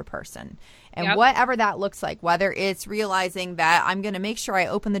help another person. And whatever that looks like, whether it's realizing that I'm going to make sure I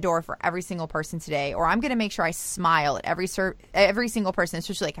open the door for every single person today, or I'm going to make sure I smile at every single person,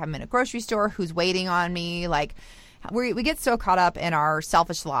 especially like I'm in a grocery store who's waiting on me, like we get so caught up in our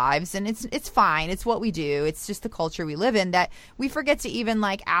selfish lives, and it's fine. It's what we do. It's just the culture we live in that we forget to even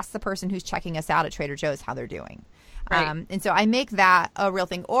like ask the person who's checking us out at Trader Joe's how they're doing. Right. And so I make that a real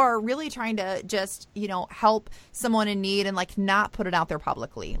thing, or really trying to just, help someone in need and like not put it out there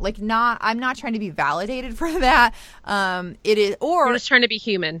publicly. Like I'm not trying to be validated for that. It is, or you're just trying to be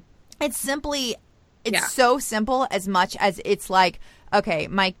human. It's so simple as much as it's like, okay,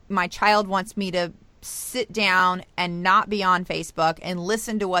 my child wants me to sit down and not be on Facebook and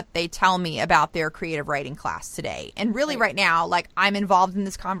listen to what they tell me about their creative writing class today. And really right now, like, I'm involved in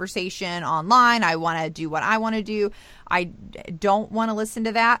this conversation online. I want to do what I want to do. I don't want to listen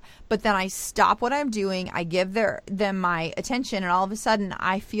to that. But then I stop what I'm doing. I give them my attention. And all of a sudden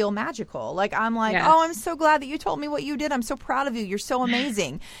I feel magical. Like, I'm like, oh, I'm so glad that you told me what you did. I'm so proud of you. You're so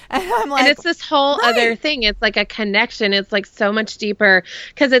amazing. And I'm like, and it's this whole other thing. It's like a connection. It's like so much deeper,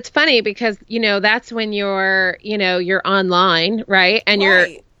 because it's funny because, that's when you're online, right? And you're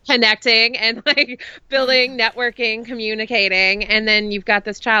connecting and like building, networking, communicating, and then you've got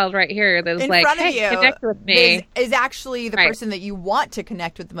this child right here that's in like, front of hey, you connect with me. Is actually the person that you want to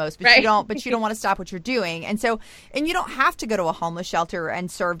connect with the most, but you don't want to stop what you're doing. And you don't have to go to a homeless shelter and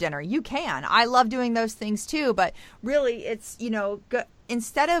serve dinner. You can. I love doing those things too, but really it's,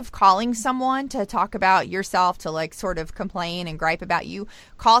 instead of calling someone to talk about yourself, to like sort of complain and gripe about you,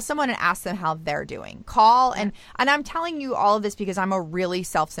 call someone and ask them how they're doing. And I'm telling you all of this because I'm a really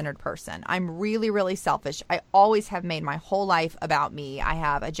self-centered person. I'm really, really selfish. I always have made my whole life about me. I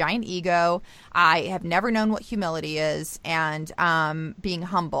have a giant ego. I have never known what humility is, and being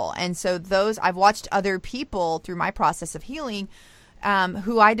humble. And so I've watched other people through my process of healing,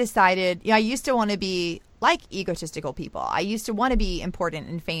 who I decided, I used to want to be like egotistical people. I used to want to be important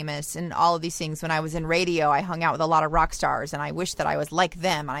and famous and all of these things. When I was in radio, I hung out with a lot of rock stars, and I wish that I was like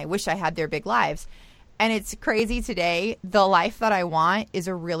them, and I wish I had their big lives. And it's crazy today. The life that I want is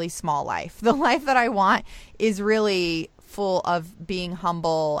a really small life. The life that I want is really full of being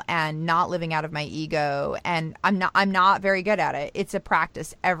humble and not living out of my ego. And I'm not very good at it. It's a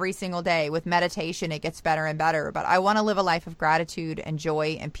practice every single day. With meditation, it gets better and better. But I want to live a life of gratitude and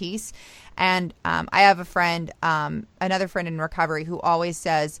joy and peace. And I have a friend, another friend in recovery, who always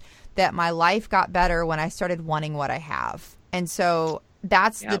says that my life got better when I started wanting what I have. And so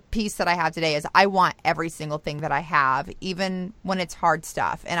that's the piece that I have today, is I want every single thing that I have, even when it's hard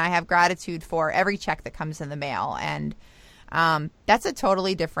stuff. And I have gratitude for every check that comes in the mail. And that's a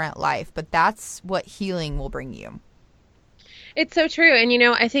totally different life, but that's what healing will bring you. It's so true. And,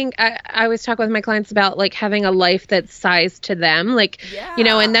 I think I always talk with my clients about like having a life that's sized to them. Like,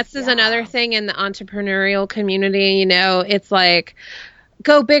 and this is another thing in the entrepreneurial community, it's like,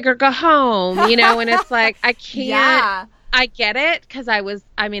 go big or go home, and it's like, I can't, I get it. 'Cause I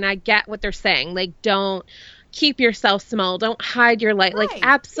get what they're saying. Like, don't keep yourself small. Don't hide your light. Like,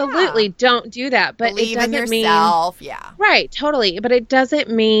 absolutely don't do that. But believe it doesn't in yourself. mean, right. Totally. But it doesn't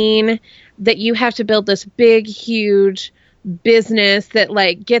mean that you have to build this big, huge business that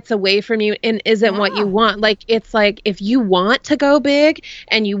like gets away from you and isn't what you want. Like, it's like, if you want to go big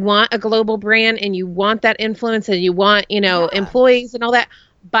and you want a global brand and you want that influence and you want, employees and all that,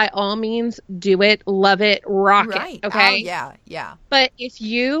 by all means do it, love it, rock it. Okay. Yeah. But if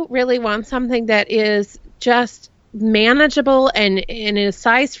you really want something that is just manageable and is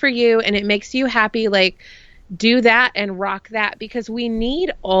sized for you and it makes you happy, like, do that and rock that, because we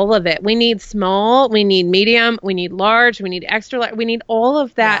need all of it. We need small, we need medium, we need large, we need extra large, we need all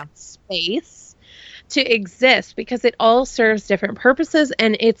of that space to exist, because it all serves different purposes.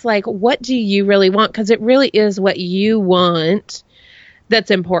 And it's like, what do you really want? Because it really is what you want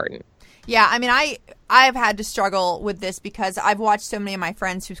that's important. Yeah, I mean, I've had to struggle with this because I've watched so many of my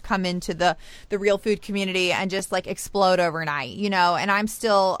friends who've come into the real food community and just like explode overnight, and I'm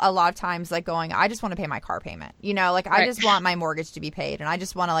still a lot of times like going, I just want to pay my car payment, like I just want my mortgage to be paid, and I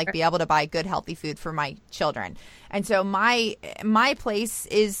just want to like be able to buy good, healthy food for my children. And so my place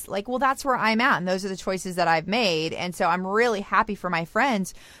is like, well, that's where I'm at, and those are the choices that I've made. And so I'm really happy for my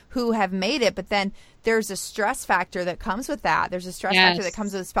friends who have made it. But then there's a stress factor that comes with that. There's a stress factor that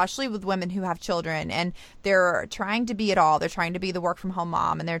comes with, especially with women who have children, and they're trying to be it all. They're trying to be the work from home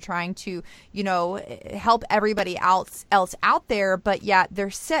mom, and they're trying to, help everybody else out there, but yet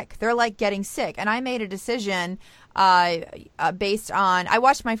they're sick. They're like getting sick. And I made a decision based on, I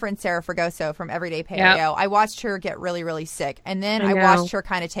watched my friend Sarah Fragoso from Everyday Paleo. Yep. I watched her get really, really sick. And then I watched her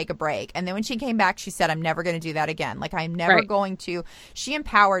kind of take a break. And then when she came back, she said, I'm never going to do that again. Like, I'm never going to. She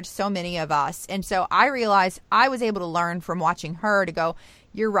empowered so many of us. And so I realized I was able to learn from watching her to go,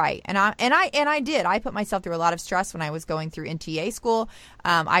 you're right. And I did. I put myself through a lot of stress when I was going through NTA school.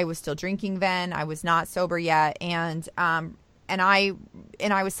 I was still drinking then. I was not sober yet. And I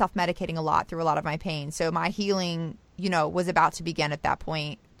was self-medicating a lot through a lot of my pain. So my healing, was about to begin at that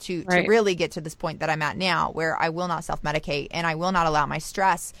point to really get to this point that I'm at now, where I will not self-medicate and I will not allow my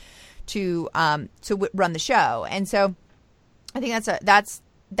stress to run the show. And so I think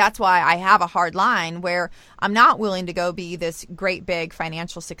that's why I have a hard line where I'm not willing to go be this great big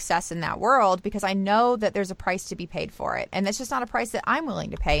financial success in that world, because I know that there's a price to be paid for it. And that's just not a price that I'm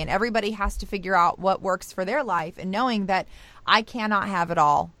willing to pay. And everybody has to figure out what works for their life, and knowing that I cannot have it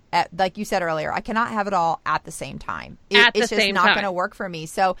all. Like you said earlier, I cannot have it all at the same time. It's just not going to work for me.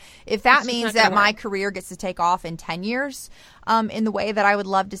 So if that means that my career gets to take off in 10 years in the way that I would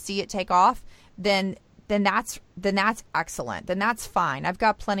love to see it take off, then that's excellent. Then that's fine. I've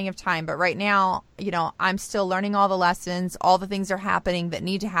got plenty of time. But right now, I'm still learning all the lessons. All the things are happening that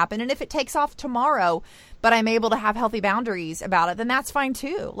need to happen. And if it takes off tomorrow, but I'm able to have healthy boundaries about it, then that's fine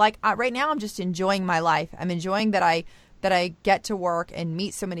too. Like right now, I'm just enjoying my life. I'm enjoying that I get to work and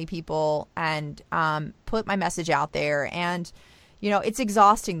meet so many people and put my message out there. And, it's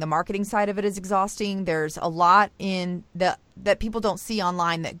exhausting. The marketing side of it is exhausting. There's a lot that people don't see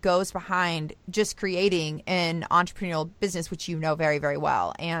online that goes behind just creating an entrepreneurial business, which you know very, very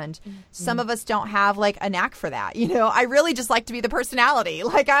well. And some of us don't have like a knack for that. I really just like to be the personality.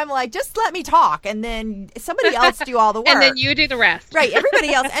 Like I'm like, just let me talk, and then somebody else do all the work. And then you do the rest. Right.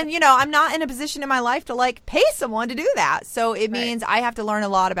 Everybody else. And, I'm not in a position in my life to like pay someone to do that. So it means I have to learn a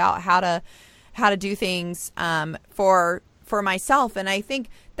lot about how to do things for myself. And I think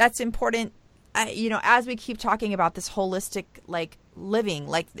that's important. As we keep talking about this holistic, like living,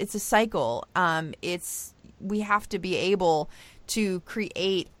 like it's a cycle. We have to be able to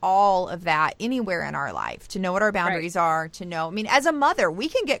create all of that anywhere in our life, to know what our boundaries are, to know, as a mother, we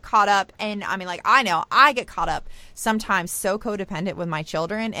can get caught up. And I know I get caught up sometimes so codependent with my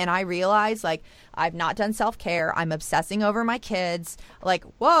children. And I realize like I've not done self-care. I'm obsessing over my kids. Like,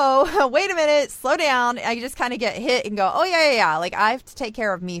 whoa, wait a minute, slow down. I just kind of get hit and go, oh yeah. Like I have to take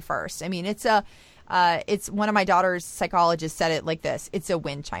care of me first. It's one of my daughter's psychologists said it like this: it's a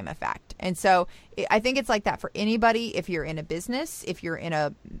wind chime effect. And so I think it's like that for anybody. If you're in a business, if you're in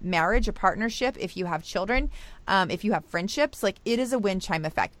a marriage, a partnership, if you have children, if you have friendships, like it is a wind chime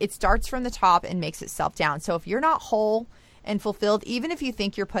effect. It starts from the top and makes itself down. So if you're not whole and fulfilled, even if you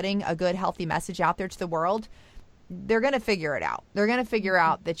think you're putting a good, healthy message out there to the world, they're going to figure it out. They're going to figure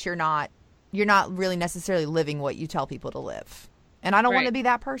out that you're not really necessarily living what you tell people to live. And I don't want to be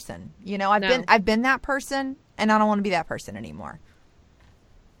that person. I've been that person, and I don't want to be that person anymore.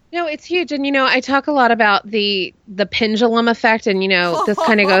 No, it's huge. And, I talk a lot about the pendulum effect. And, this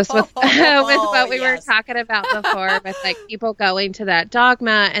kind of goes with what we were talking about before, with like people going to that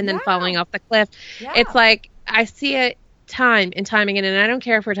dogma and then falling off the cliff. Yeah. It's like I see it time and time again. And I don't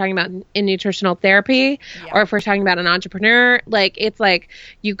care if we're talking about in nutritional therapy or if we're talking about an entrepreneur. Like, it's like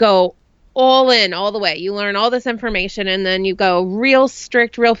you go all in, all the way. You learn all this information, and then you go real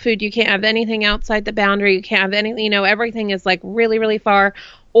strict, real food. You can't have anything outside the boundary. You can't have anything, everything is like really, really far.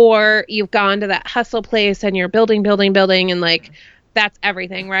 Or you've gone to that hustle place and you're building, and like that's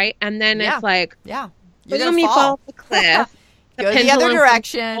everything, right? And then it's like, boom, you fall off the cliff. Go the other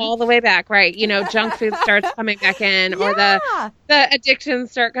direction, all the way back, right? Junk food starts coming back in, or the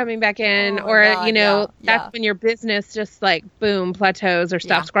addictions start coming back in, that's when your business just like boom plateaus or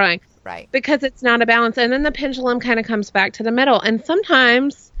stops growing. Right. Because it's not a balance. And then the pendulum kind of comes back to the middle. And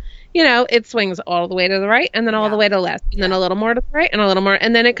sometimes, it swings all the way to the right and then all the way to the left and then a little more to the right and a little more.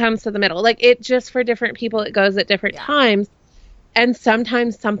 And then it comes to the middle. Like it just for different people, it goes at different times. And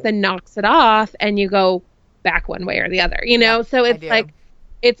sometimes something knocks it off and you go back one way or the other, So it's like,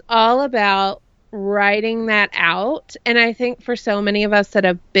 it's all about writing that out. And I think for so many of us that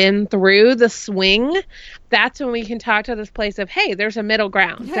have been through the swing, that's when we can talk to this place of, hey, there's a middle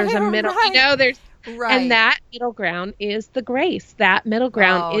ground. There's a middle, there's, and that middle ground is the grace. That middle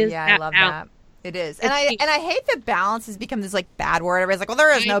ground is that I love balance. That. It is. And I hate that balance has become this like bad word. Everybody's like, well,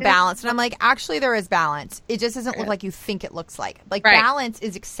 there is no balance. And I'm like, actually there is balance. It just doesn't look like you think it looks like. Like balance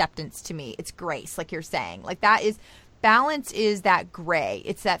is acceptance to me. It's grace, like you're saying. Like that is balance is that gray.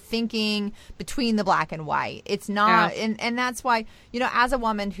 It's that thinking between the black and white. It's not, and that's why, as a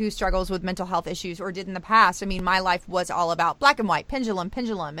woman who struggles with mental health issues or did in the past, my life was all about black and white, pendulum.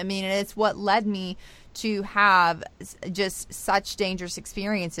 It's what led me to have just such dangerous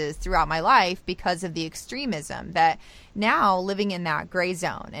experiences throughout my life because of the extremism. That now living in that gray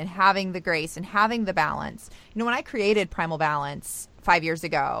zone and having the grace and having the balance. When I created Primal Balance 5 years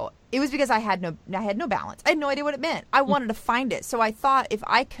ago, it was because I had no balance. I had no idea what it meant. I wanted to find it. So I thought if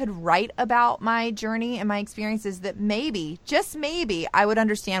I could write about my journey and my experiences, that maybe, just maybe, I would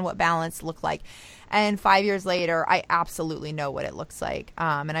understand what balance looked like. And 5 years later, I absolutely know what it looks like.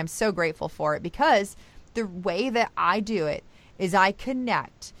 And I'm so grateful for it, because the way that I do it is I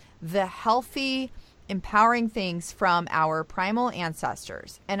connect the healthy, empowering things from our primal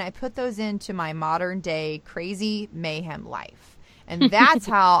ancestors, and I put those into my modern day crazy mayhem life. And that's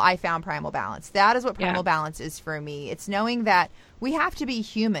how I found Primal Balance. That is what Primal Balance is for me. It's knowing that we have to be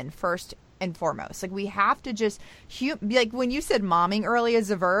human first and foremost. Like we have to just like when you said momming early as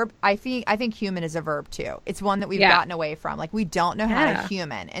a verb, I think human is a verb too. It's one that we've gotten away from. Like we don't know how to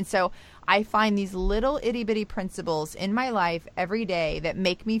human. And so I find these little itty bitty principles in my life every day that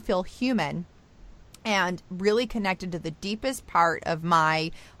make me feel human and really connected to the deepest part of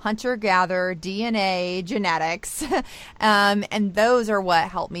my hunter-gatherer DNA genetics. And those are what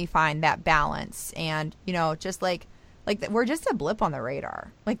help me find that balance. And, you know, just like we're just a blip on the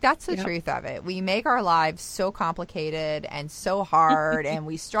radar. Like that's the truth of it. We make our lives so complicated and so hard and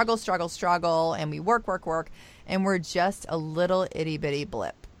we struggle, and we work, and we're just a little itty bitty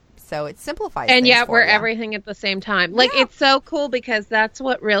blip. So it simplifies and things yet for we're you. everything at the same time. Like it's so cool because that's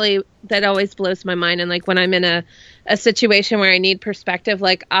what really that always blows my mind. And like when I'm in a situation where I need perspective,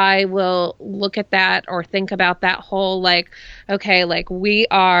 like I will look at that or think about that whole like, okay, like we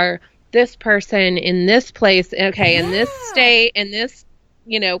are this person in this place, okay, in this state, in this,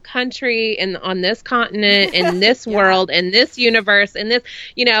 you know, country, and on this continent, in this world, in this universe, in this,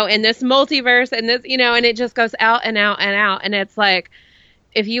 you know, in this multiverse, and this, you know, and it just goes out and out and out. And it's like,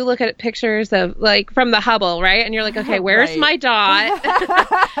 if you look at pictures of like from the Hubble, right? And you're like, okay, where's my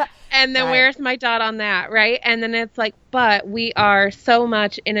dot? And then where's my dot on that, right? And then it's like, but we are so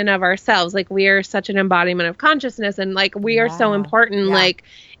much in and of ourselves. Like we are such an embodiment of consciousness, and like we are so important, like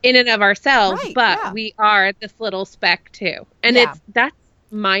in and of ourselves, but we are this little speck too. And that's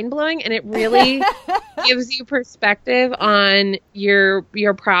mind-blowing, and it really gives you perspective on your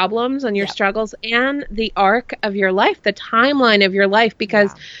problems and your struggles and the arc of your life, the timeline of your life,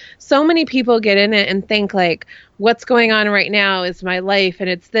 because so many people get in it and think like what's going on right now is my life and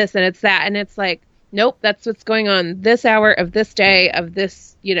it's this and it's that, and it's like, nope, that's what's going on this hour of this day of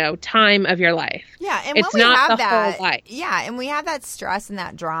this, you know, time of your life. Yeah, and it's when we not have the that, whole life. Yeah, and we have that stress and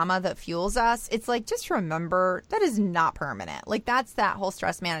that drama that fuels us. It's like, just remember that is not permanent. Like that's that whole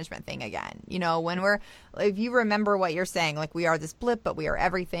stress management thing again. You know, when if you remember what you're saying, like we are this blip, but we are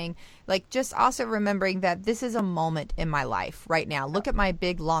everything. Like just also remembering that this is a moment in my life right now. Look at my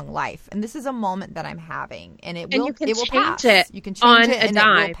big long life, and this is a moment that I'm having, and it will pass. You can change it, and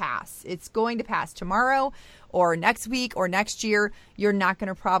it will pass. It's going to pass tomorrow, or next week, or next year. You're not going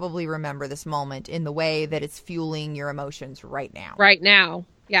to probably remember this moment in the way that it's fueling your emotions right now. Right now,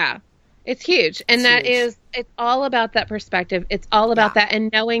 yeah. It's huge. And it's all about that perspective. It's all about that,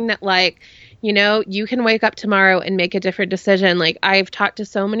 and knowing that, like, you know, you can wake up tomorrow and make a different decision. Like I've talked to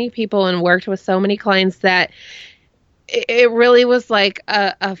so many people and worked with so many clients that it really was like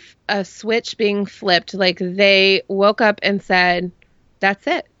a switch being flipped. Like they woke up and said, that's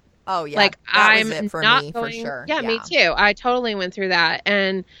it. Oh yeah. Like that was I'm it for not me, going, for sure. Yeah, me too. I totally went through that.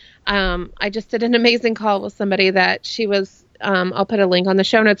 And I just did an amazing call with somebody that she was, I'll put a link on the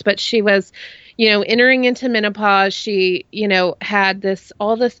show notes, but she was, you know, entering into menopause. She, you know, had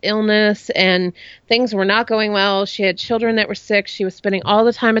all this illness and things were not going well. She had children that were sick. She was spending all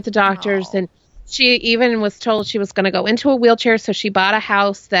the time at the doctor's, and she even was told she was going to go into a wheelchair. So she bought a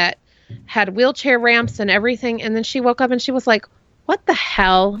house that had wheelchair ramps and everything. And then she woke up and she was like, what the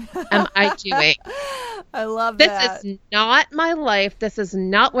hell am I doing? I love that. This is not my life. This is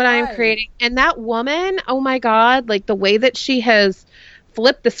not what I'm creating. And that woman, oh my God, like the way that she has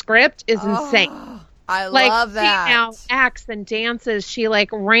flipped the script is insane. I love that. She now acts and dances. She like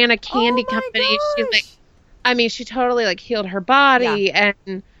ran a candy company. She like, I mean, she totally like healed her body.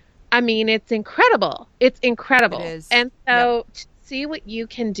 And I mean, it's incredible. It's incredible. It is. And so to see what you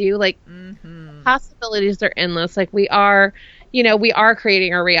can do, like possibilities are endless. Like we are, you know, we are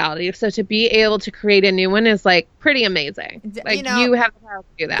creating our reality. So to be able to create a new one is like pretty amazing. Like you know, you have the power to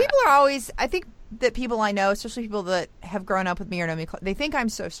do that. People are always, I think that people I know, especially people that have grown up with me or know me, they think I'm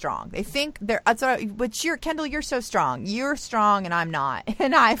so strong. They think but Kendall, you're so strong. You're strong and I'm not.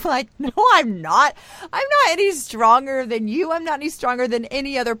 And I'm like, no, I'm not. I'm not any stronger than you. I'm not any stronger than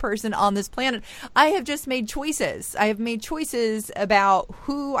any other person on this planet. I have just made choices. I have made choices about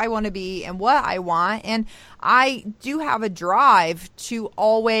who I want to be and what I want. And I do have a drive to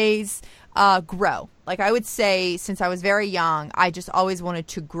always grow. Like I would say, since I was very young, I just always wanted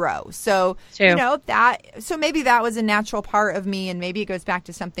to grow. So, you know, so maybe that was a natural part of me, and maybe it goes back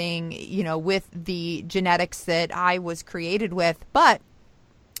to something, you know, with the genetics that I was created with. But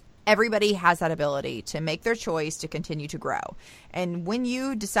everybody has that ability to make their choice to continue to grow. And when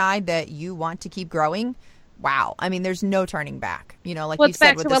you decide that you want to keep growing, wow. I mean, there's no turning back, you know, like you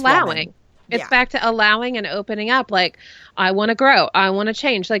said with this woman. It's back to allowing and opening up. Like, I want to grow. I want to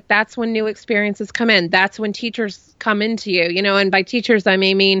change. Like, that's when new experiences come in. That's when teachers come into you, you know, and by teachers, I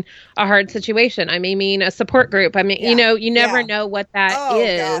may mean a hard situation. I may mean a support group. I mean, you know, you never know what that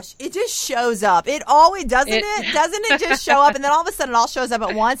is. Gosh. It just shows up. It always, doesn't it? Doesn't it just show up? And then all of a sudden it all shows up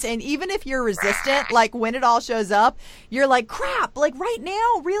at once. And even if you're resistant, like when it all shows up, you're like, crap, like right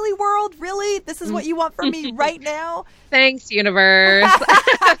now, really, world? Really? This is what you want from me right now? Thanks, universe.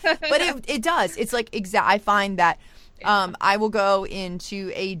 But it does. It's like, I find that I will go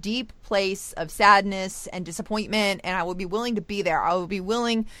into a deep place of sadness and disappointment, and I will be willing to be there. I will be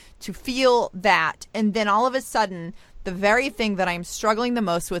willing to feel that. And then all of a sudden, the very thing that I'm struggling the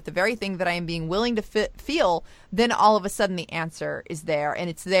most with, the very thing that I am being willing to feel, then all of a sudden the answer is there,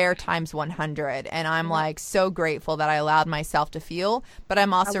 and it's there times 100. And I'm like so grateful that I allowed myself to feel, but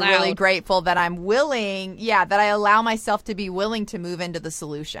I'm also really grateful that I'm willing, that I allow myself to be willing to move into the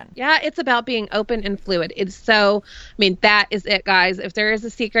solution. Yeah, it's about being open and fluid. It's so, I mean, that is it, guys. If there is a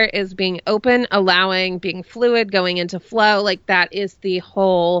secret, is being open, allowing, being fluid, going into flow. Like, that is the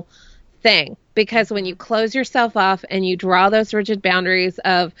whole thing. Because when you close yourself off and you draw those rigid boundaries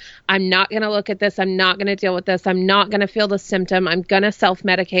of, I'm not going to look at this, I'm not going to deal with this, I'm not going to feel the symptom, I'm going to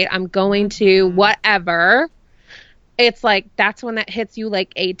self-medicate, I'm going to whatever, it's like, that's when that hits you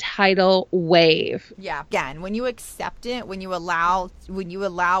like a tidal wave. Yeah. Again, when you accept it, when you allow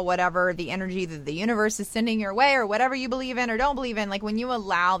whatever the energy that the universe is sending your way, or whatever you believe in or don't believe in, like when you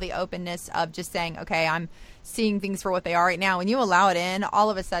allow the openness of just saying, okay, I'm seeing things for what they are right now, when you allow it in, all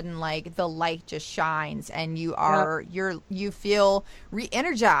of a sudden, like, the light just shines, and you feel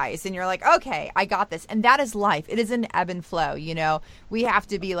re-energized, and you're like, okay, I got this. And that is life. It is an ebb and flow. You know, we have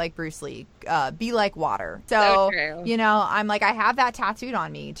to be like Bruce Lee, be like water. So true. you know, I'm like, I have that tattooed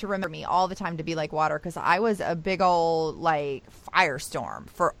on me to remember me all the time to be like water, because I was a big old like firestorm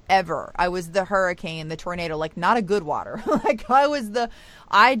forever. I was the hurricane, the tornado, like not a good water. Like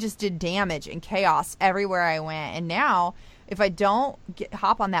I just did damage and chaos everywhere I went. And now, if I don't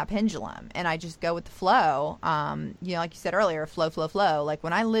hop on that pendulum and I just go with the flow, you know, like you said earlier, flow. Like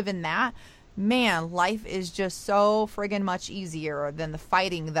when I live in that, man, life is just so friggin' much easier than the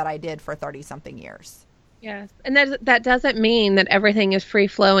fighting that I did for 30-something years. Yes. And that doesn't mean that everything is free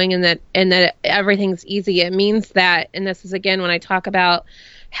flowing and that everything's easy. It means that, and this is again, when I talk about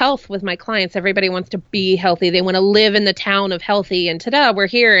health with my clients, everybody wants to be healthy. They want to live in the town of healthy, and ta-da, we're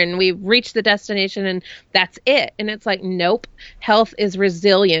here and we've reached the destination and that's it. And it's like, nope, health is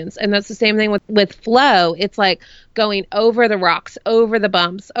resilience. And that's the same thing with flow. It's like going over the rocks, over the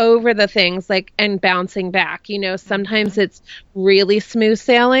bumps, over the things, like, and bouncing back. You know, sometimes it's really smooth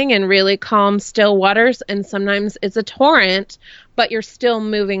sailing and really calm, still waters. And sometimes it's a torrent, but you're still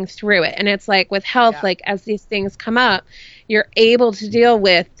moving through it. And it's like with health, like as these things come up, you're able to deal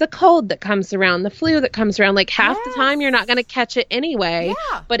with the cold that comes around, the flu that comes around. Like half the time you're not going to catch it anyway.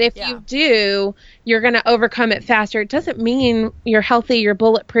 Yeah. But if you do, you're going to overcome it faster. It doesn't mean you're healthy, you're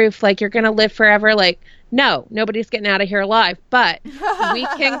bulletproof, like you're going to live forever. Like, no, nobody's getting out of here alive. But we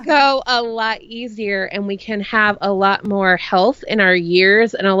can go a lot easier, and we can have a lot more health in our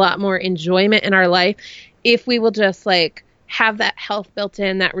years and a lot more enjoyment in our life if we will just like have that health built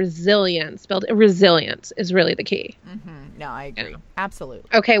in, that resilience built in. Resilience is really the key. Mm-hmm. No, I agree. Yeah. Absolutely.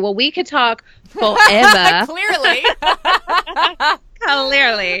 Okay, well, we could talk forever. Clearly.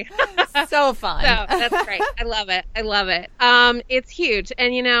 Clearly. So fun. So that's great. I love it. It's huge.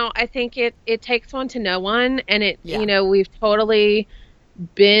 And, you know, I think it takes one to know one. And you know, we've totally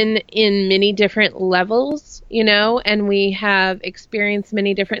been in many different levels, you know, and we have experienced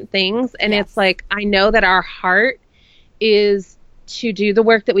many different things. And it's like, I know that our heart is to do the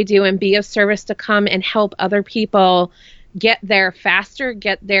work that we do and be of service, to come and help other people get there faster,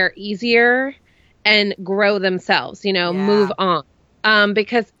 get there easier, and grow themselves, you know, move on.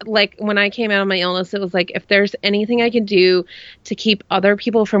 Because like when I came out of my illness, it was like, if there's anything I can do to keep other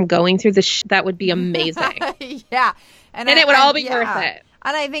people from going through this, that would be amazing. Yeah. And it would all be worth it.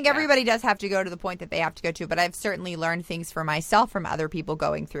 And I think everybody does have to go to the point that they have to go to. But I've certainly learned things for myself from other people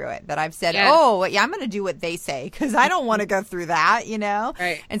going through it that I've said, I'm going to do what they say because I don't want to go through that, you know?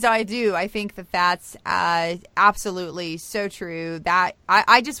 Right. And so I do. I think that that's absolutely so true. That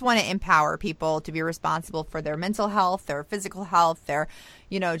I just want to empower people to be responsible for their mental health, their physical health, their,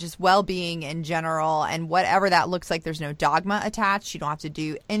 you know, just well-being in general, and whatever that looks like. There's no dogma attached. You don't have to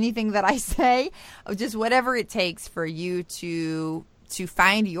do anything that I say. Just whatever it takes for you to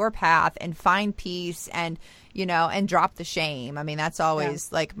find your path and find peace and, you know, and drop the shame. I mean, that's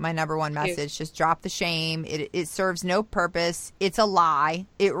always like my number one message. Just drop the shame. It serves no purpose. It's a lie.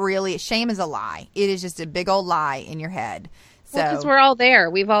 Shame is a lie. It is just a big old lie in your head So because we're all there.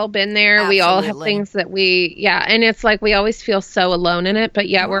 We've all been there. We all have Absolutely. things that and it's like we always feel so alone in it, but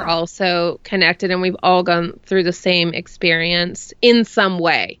yet we're all so connected and we've all gone through the same experience in some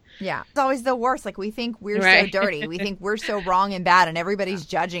way. yeah, it's always the worst. Like, we think we're Right. so dirty. We think we're so wrong and bad, and everybody's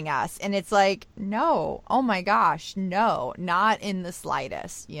judging us. And it's like, no, oh my gosh, no, not in the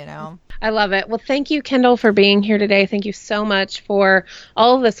slightest, you know? I love it. Well, thank you, Kendall, for being here today. Thank you so much for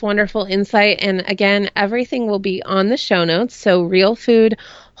all of this wonderful insight. And again, everything will be on the show notes. So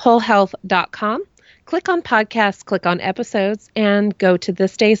realfoodwholehealth.com. Click on podcasts, click on episodes, and go to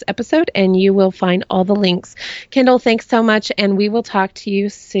this day's episode, and you will find all the links. Kendall, thanks so much, and we will talk to you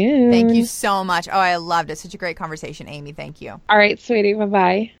soon. Thank you so much. Oh, I loved it. Such a great conversation, Amy. Thank you. All right, sweetie.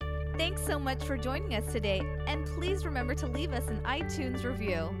 Bye-bye. Thanks so much for joining us today, and please remember to leave us an iTunes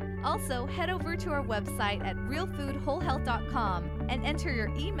review. Also, head over to our website at realfoodwholehealth.com and enter your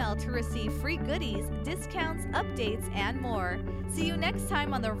email to receive free goodies, discounts, updates, and more. See you next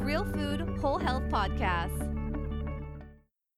time on the Real Food Whole Health Podcast.